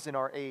problem is in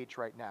our age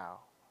right now.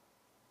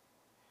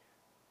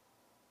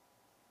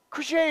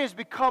 Christianity has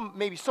become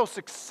maybe so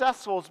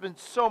successful, it's been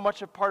so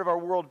much a part of our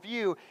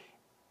worldview,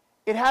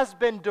 it has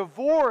been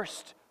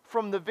divorced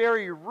from the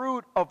very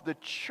root of the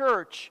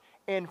church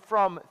and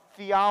from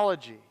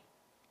theology.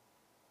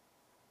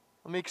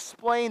 Let me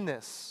explain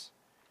this.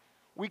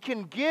 We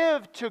can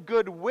give to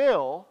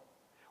goodwill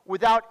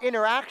without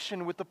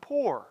interaction with the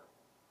poor.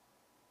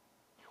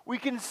 We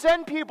can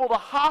send people to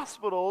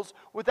hospitals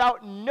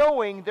without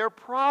knowing their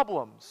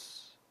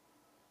problems.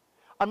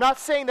 I'm not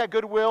saying that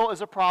goodwill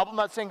is a problem. I'm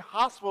not saying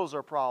hospitals are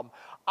a problem.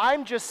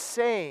 I'm just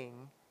saying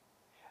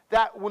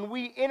that when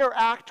we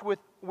interact with,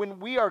 when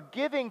we are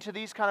giving to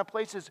these kind of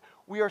places,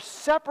 we are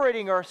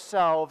separating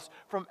ourselves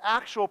from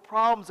actual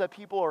problems that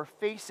people are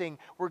facing.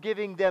 We're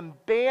giving them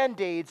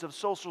band-aids of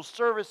social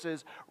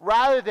services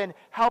rather than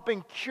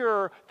helping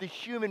cure the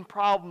human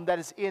problem that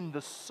is in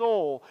the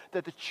soul,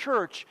 that the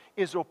church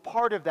is a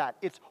part of that.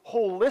 It's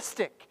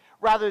holistic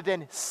rather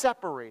than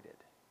separated.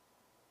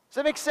 Does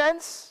that make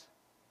sense?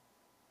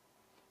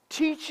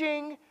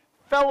 Teaching,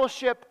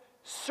 fellowship,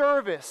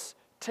 service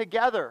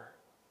together.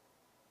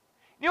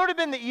 You know what would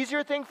have been the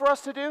easier thing for us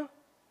to do?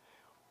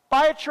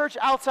 Buy a church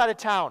outside of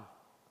town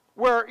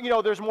where,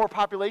 there's more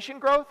population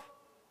growth,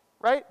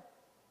 right?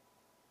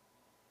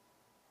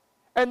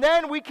 And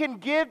then we can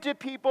give to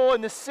people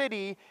in the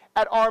city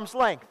at arm's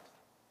length.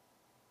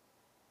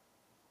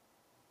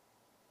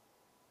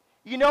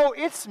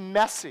 It's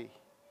messy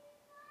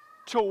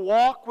to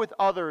walk with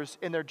others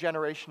in their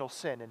generational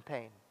sin and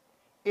pain.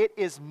 It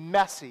is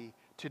messy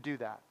to do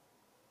that.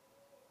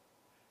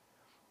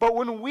 But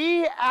when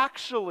we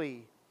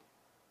actually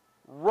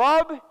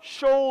rub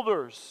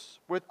shoulders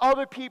with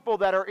other people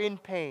that are in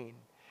pain,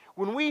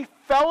 when we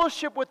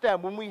fellowship with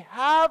them, when we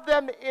have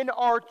them in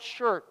our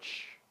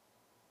church,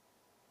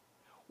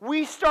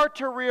 we start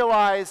to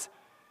realize,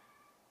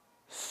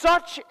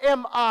 such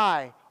am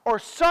I, or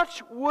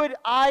such would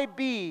I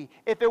be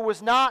if it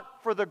was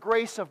not for the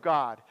grace of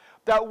God.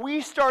 That we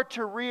start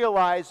to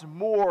realize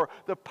more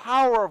the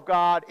power of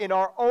God in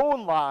our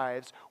own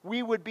lives,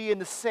 we would be in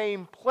the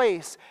same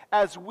place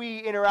as we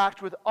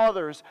interact with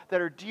others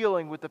that are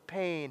dealing with the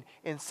pain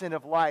and sin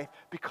of life,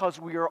 because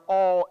we are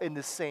all in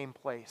the same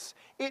place.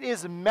 It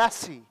is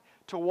messy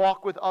to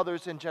walk with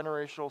others in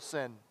generational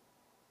sin.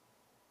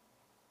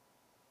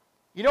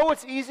 You know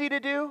what's easy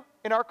to do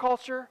in our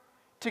culture?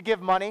 To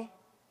give money.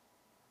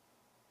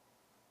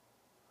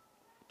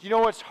 Do you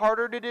know what's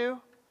harder to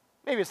do?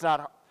 Maybe it's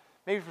not.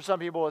 Maybe for some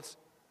people it's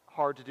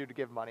hard to do to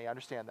give money. I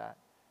understand that.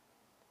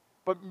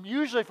 But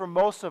usually for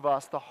most of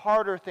us, the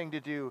harder thing to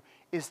do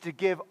is to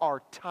give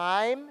our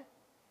time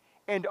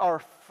and our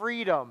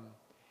freedom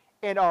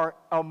and our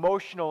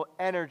emotional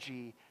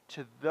energy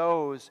to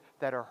those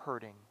that are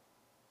hurting.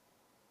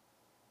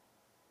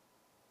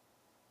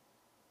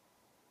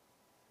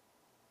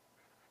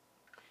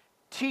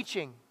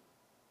 Teaching,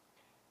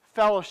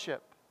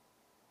 fellowship,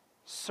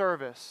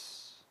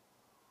 service.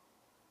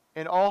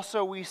 And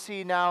also we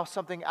see now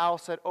something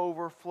else that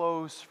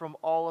overflows from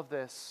all of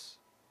this.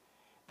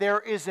 There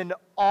is an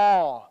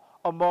awe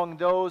among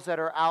those that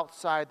are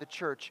outside the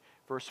church.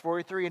 Verse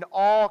 43, and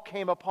awe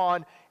came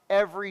upon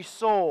every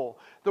soul.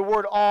 The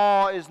word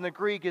awe is in the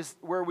Greek is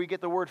where we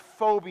get the word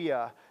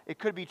phobia. It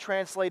could be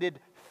translated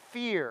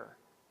fear.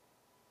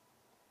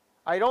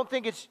 I don't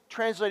think it's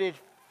translated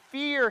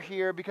fear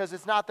here because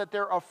it's not that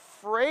they're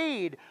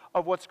afraid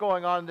of what's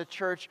going on in the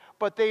church,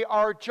 but they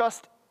are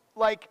just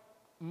like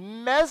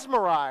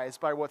mesmerized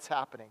by what's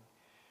happening.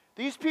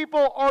 These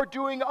people are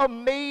doing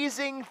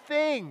amazing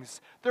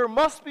things. There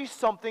must be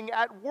something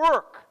at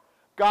work.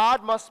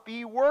 God must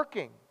be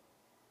working.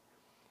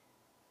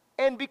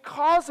 And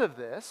because of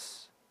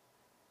this,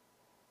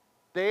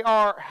 they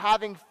are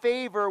having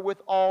favor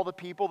with all the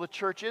people, the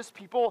churches,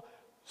 people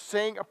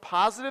saying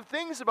positive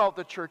things about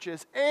the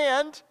churches,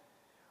 and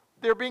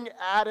they're being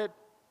added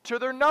to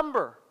their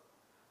number.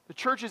 The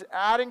church is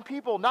adding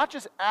people, not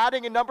just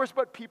adding in numbers,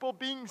 but people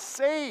being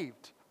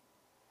saved.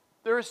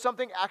 There is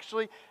something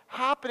actually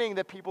happening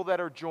that people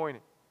that are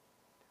joining.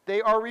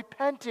 They are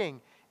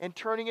repenting and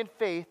turning in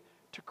faith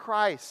to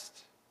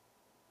Christ.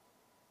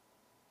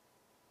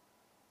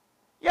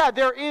 Yeah,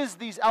 there is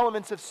these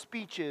elements of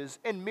speeches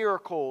and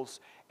miracles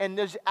and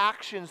there's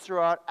actions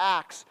throughout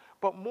Acts,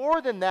 but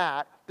more than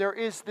that, there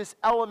is this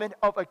element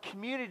of a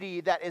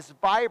community that is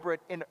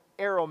vibrant and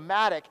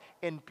aromatic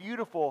and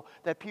beautiful,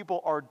 that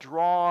people are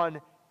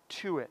drawn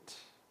to it.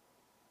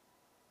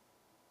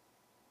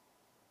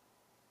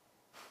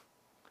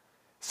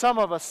 Some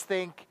of us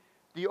think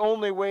the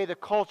only way the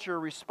culture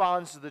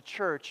responds to the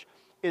church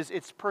is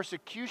its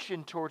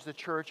persecution towards the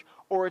church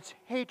or its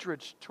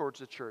hatred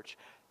towards the church.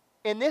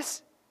 In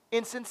this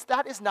instance,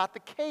 that is not the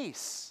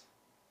case.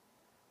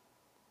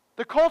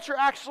 The culture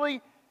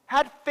actually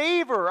had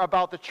favor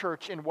about the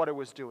church and what it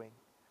was doing.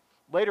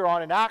 Later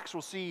on in Acts,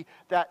 we'll see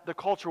that the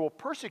culture will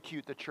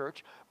persecute the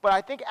church, but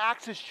I think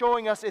Acts is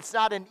showing us it's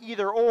not an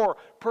either-or,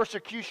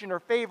 persecution or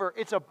favor,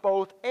 it's a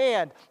both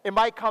and. It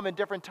might come in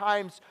different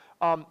times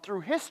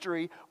through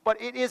history,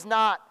 but it is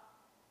not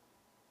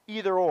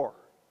either-or.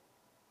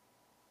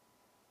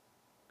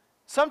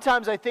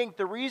 Sometimes I think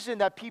the reason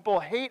that people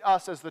hate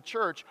us as the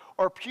church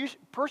or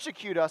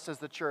persecute us as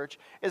the church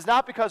is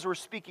not because we're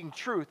speaking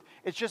truth,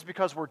 it's just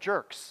because we're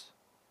jerks.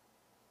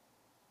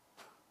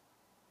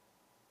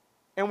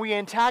 And we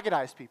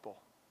antagonize people.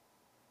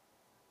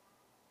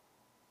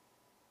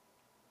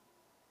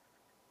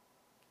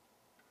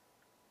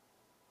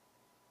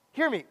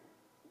 Hear me.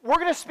 We're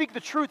going to speak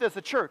the truth as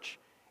the church.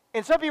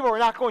 And some people are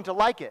not going to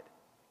like it.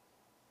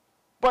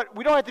 But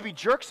we don't have to be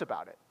jerks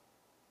about it.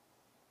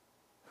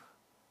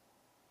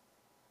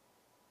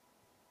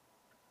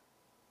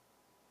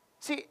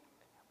 See,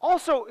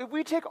 also, if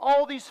we take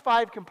all these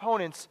 5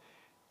 components,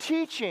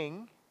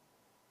 teaching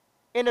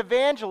and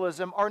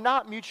evangelism are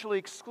not mutually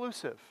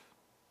exclusive.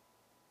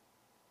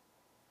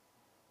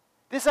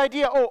 This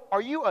idea,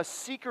 are you a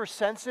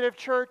seeker-sensitive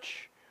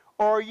church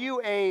or are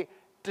you a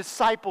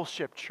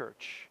discipleship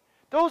church?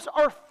 Those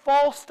are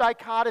false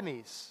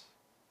dichotomies.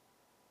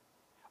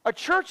 A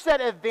church that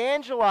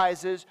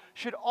evangelizes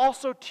should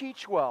also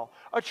teach well.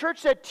 A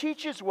church that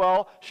teaches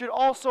well should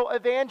also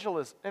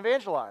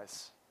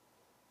evangelize.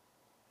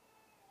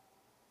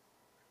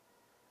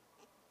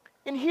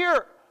 And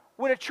here,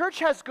 when a church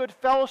has good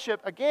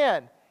fellowship,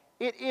 again,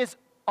 it is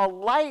a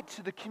light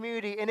to the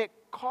community and it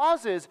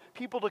causes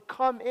people to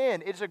come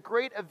in. It's a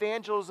great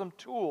evangelism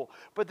tool.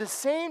 But at the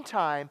same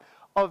time,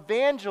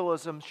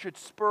 evangelism should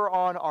spur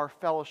on our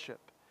fellowship.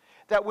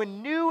 That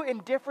when new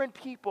and different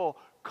people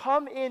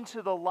come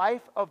into the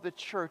life of the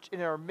church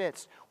in our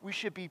midst, we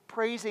should be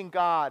praising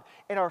God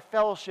and our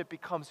fellowship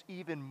becomes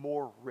even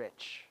more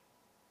rich.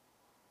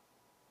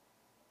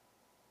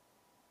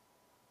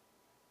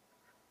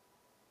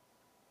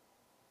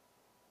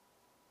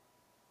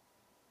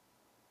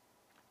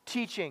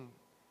 Teaching,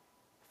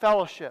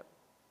 fellowship,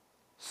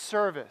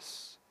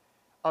 service,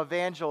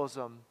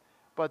 evangelism.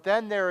 But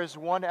then there is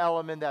one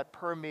element that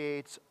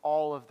permeates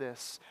all of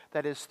this,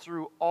 that is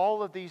through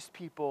all of these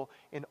people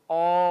in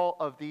all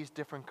of these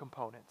different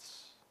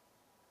components.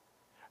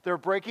 They're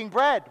breaking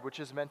bread, which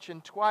is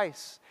mentioned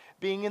twice,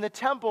 being in the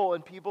temple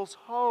and people's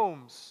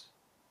homes.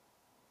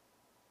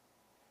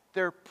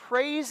 They're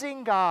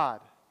praising God.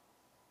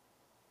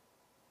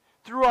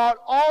 Throughout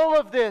all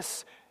of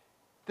this,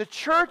 the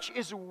church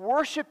is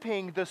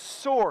worshiping the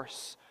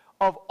source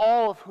of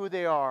all of who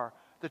they are,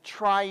 the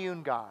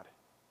triune God.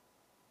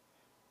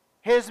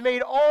 He has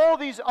made all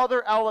these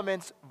other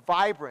elements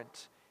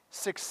vibrant,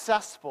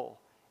 successful,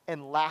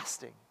 and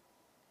lasting.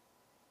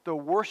 The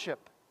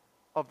worship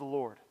of the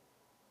Lord.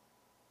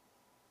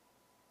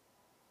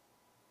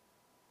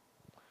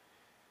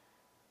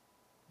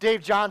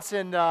 Dave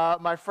Johnson,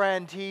 my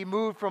friend, he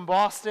moved from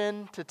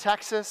Boston to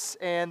Texas,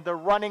 and the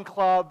running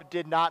club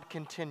did not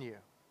continue.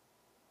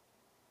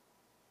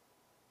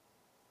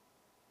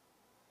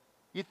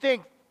 You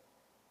think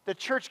the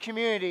church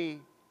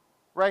community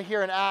right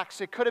here in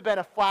Acts, it could have been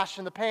a flash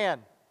in the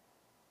pan.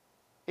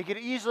 It could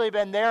easily have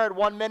been there at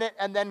 1 minute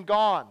and then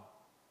gone.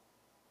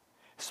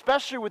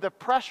 Especially with the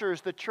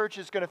pressures the church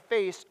is going to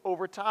face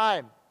over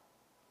time.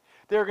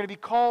 They're going to be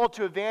called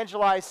to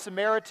evangelize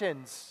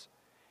Samaritans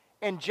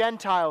and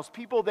Gentiles,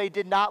 people they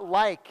did not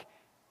like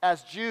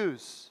as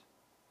Jews.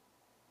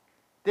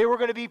 They were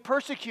going to be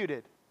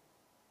persecuted.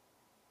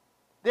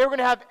 They were going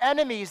to have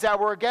enemies that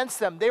were against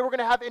them. They were going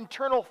to have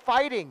internal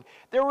fighting.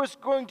 They were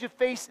going to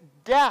face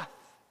death.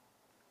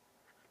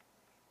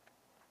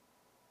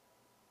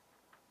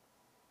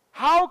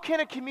 How can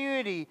a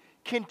community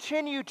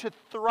continue to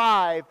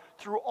thrive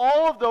through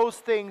all of those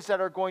things that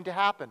are going to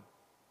happen?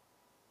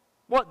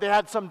 What, they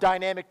had some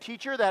dynamic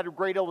teacher that had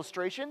great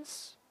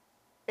illustrations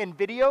and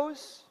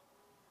videos?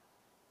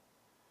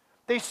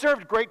 They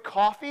served great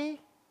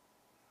coffee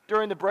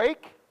during the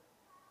break?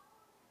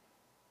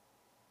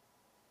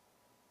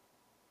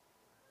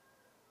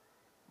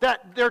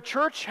 That their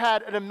church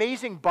had an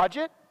amazing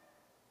budget?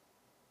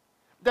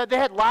 That they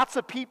had lots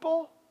of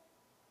people?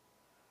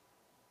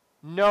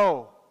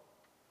 No.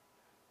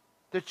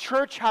 The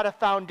church had a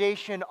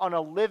foundation on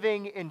a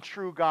living and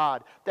true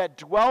God that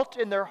dwelt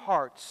in their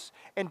hearts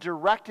and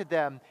directed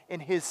them in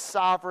His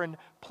sovereign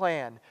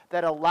plan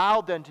that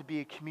allowed them to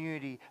be a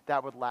community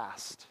that would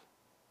last.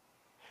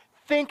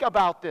 Think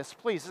about this,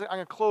 please. I'm going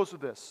to close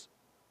with this.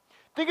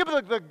 Think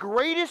of the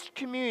greatest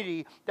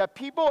community that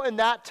people in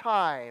that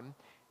time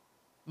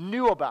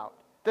knew about,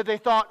 that they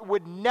thought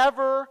would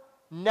never,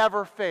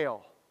 never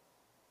fail.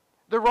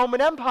 The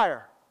Roman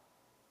Empire.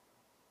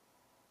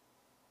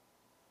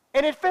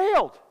 And it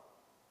failed.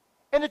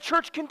 And the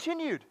church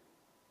continued.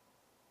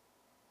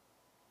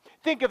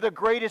 Think of the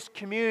greatest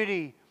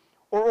community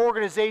or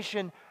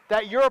organization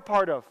that you're a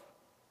part of.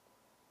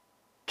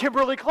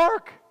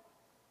 Kimberly-Clark,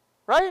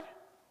 right?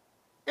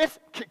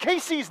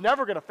 KC's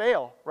never going to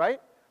fail,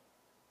 right?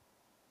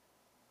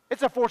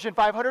 It's a Fortune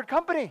 500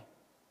 company.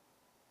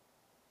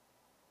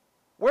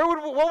 What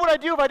would I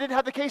do if I didn't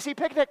have the KC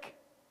picnic?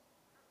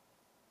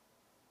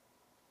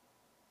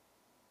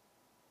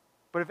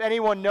 But if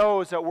anyone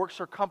knows that works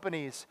for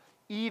companies,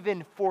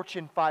 even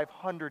Fortune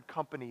 500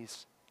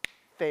 companies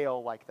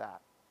fail like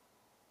that.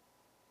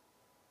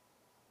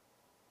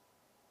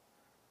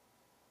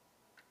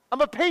 I'm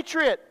a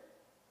patriot.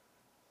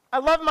 I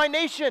love my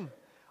nation.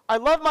 I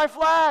love my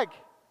flag.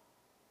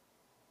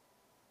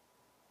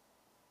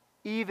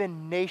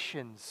 Even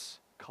nations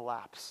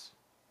collapse.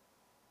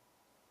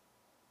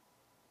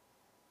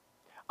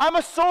 I'm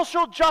a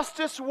social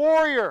justice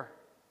warrior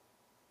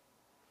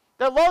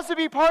that loves to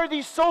be part of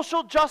these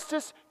social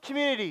justice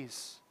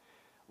communities.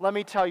 Let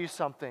me tell you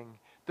something.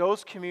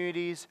 Those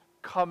communities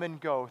come and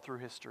go through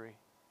history.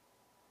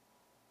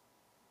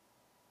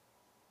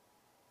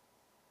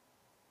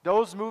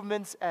 Those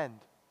movements end.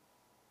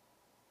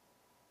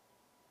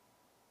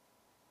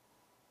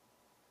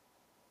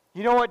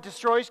 You know what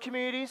destroys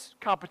communities?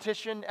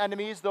 Competition,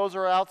 enemies, those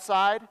are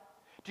outside.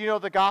 Do you know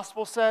what the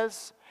gospel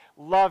says?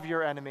 Love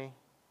your enemy.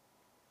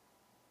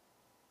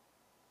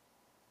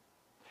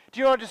 Do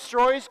you know what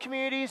destroys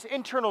communities?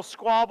 Internal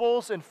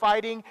squabbles and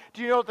fighting.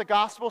 Do you know what the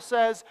gospel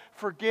says?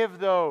 Forgive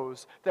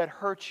those that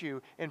hurt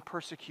you and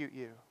persecute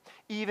you.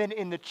 Even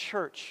in the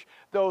church,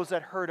 those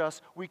that hurt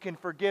us, we can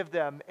forgive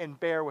them and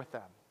bear with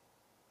them.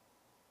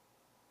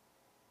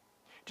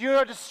 Do you know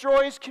what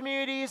destroys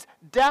communities?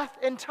 Death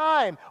and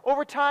time.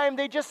 Over time,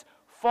 they just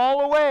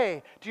fall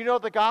away. Do you know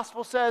what the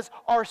gospel says?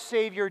 Our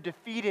Savior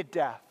defeated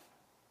death.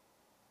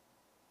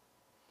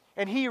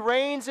 And He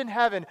reigns in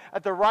heaven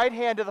at the right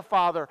hand of the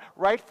Father,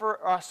 right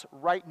for us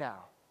right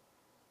now.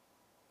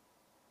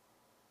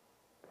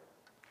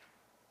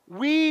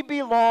 We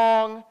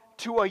belong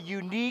to a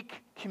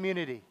unique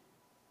community.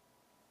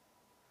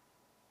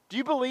 Do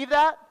you believe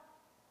that?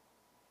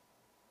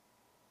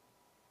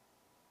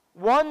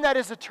 One that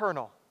is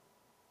eternal.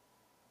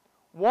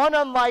 One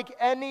unlike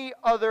any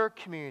other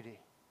community.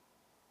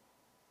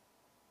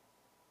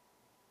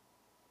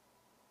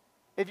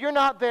 If you're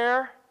not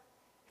there,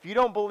 if you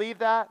don't believe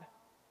that,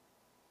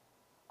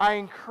 I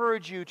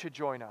encourage you to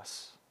join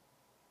us.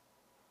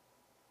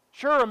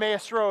 Sure,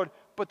 Emmaus Road,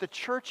 but the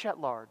church at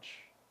large.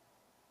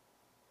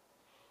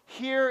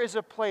 Here is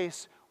a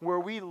place where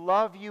we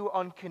love you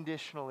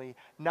unconditionally,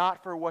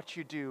 not for what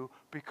you do,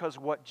 because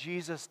what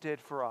Jesus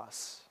did for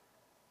us.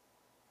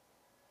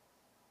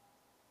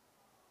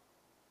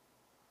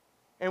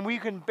 And we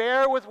can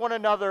bear with one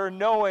another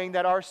knowing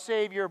that our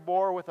Savior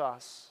bore with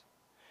us.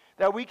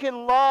 That we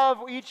can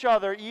love each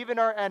other, even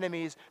our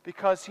enemies,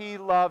 because He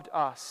loved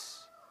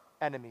us,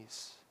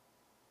 enemies.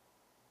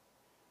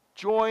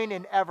 Join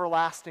an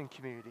everlasting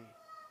community.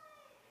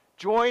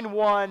 Join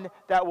one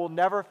that will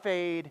never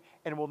fade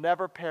and will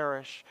never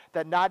perish,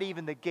 that not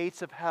even the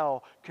gates of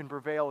hell can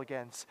prevail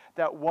against.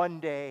 That one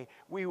day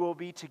we will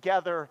be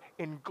together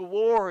in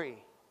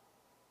glory.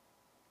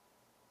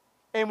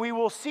 And we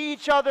will see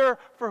each other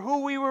for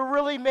who we were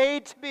really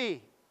made to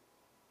be.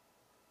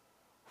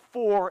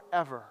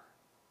 Forever.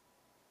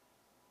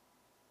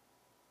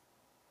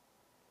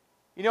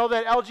 You know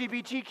that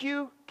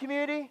LGBTQ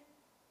community?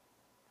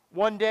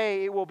 One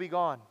day it will be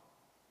gone.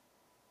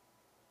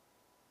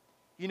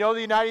 You know the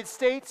United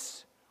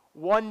States?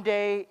 One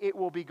day it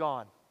will be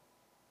gone.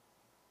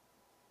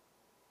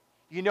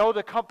 You know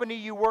the company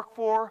you work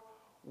for?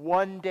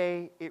 One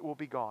day it will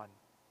be gone.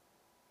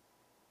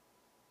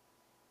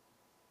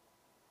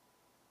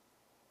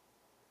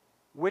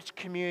 Which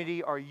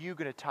community are you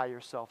going to tie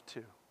yourself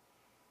to?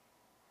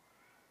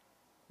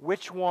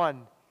 Which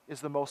one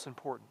is the most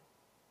important?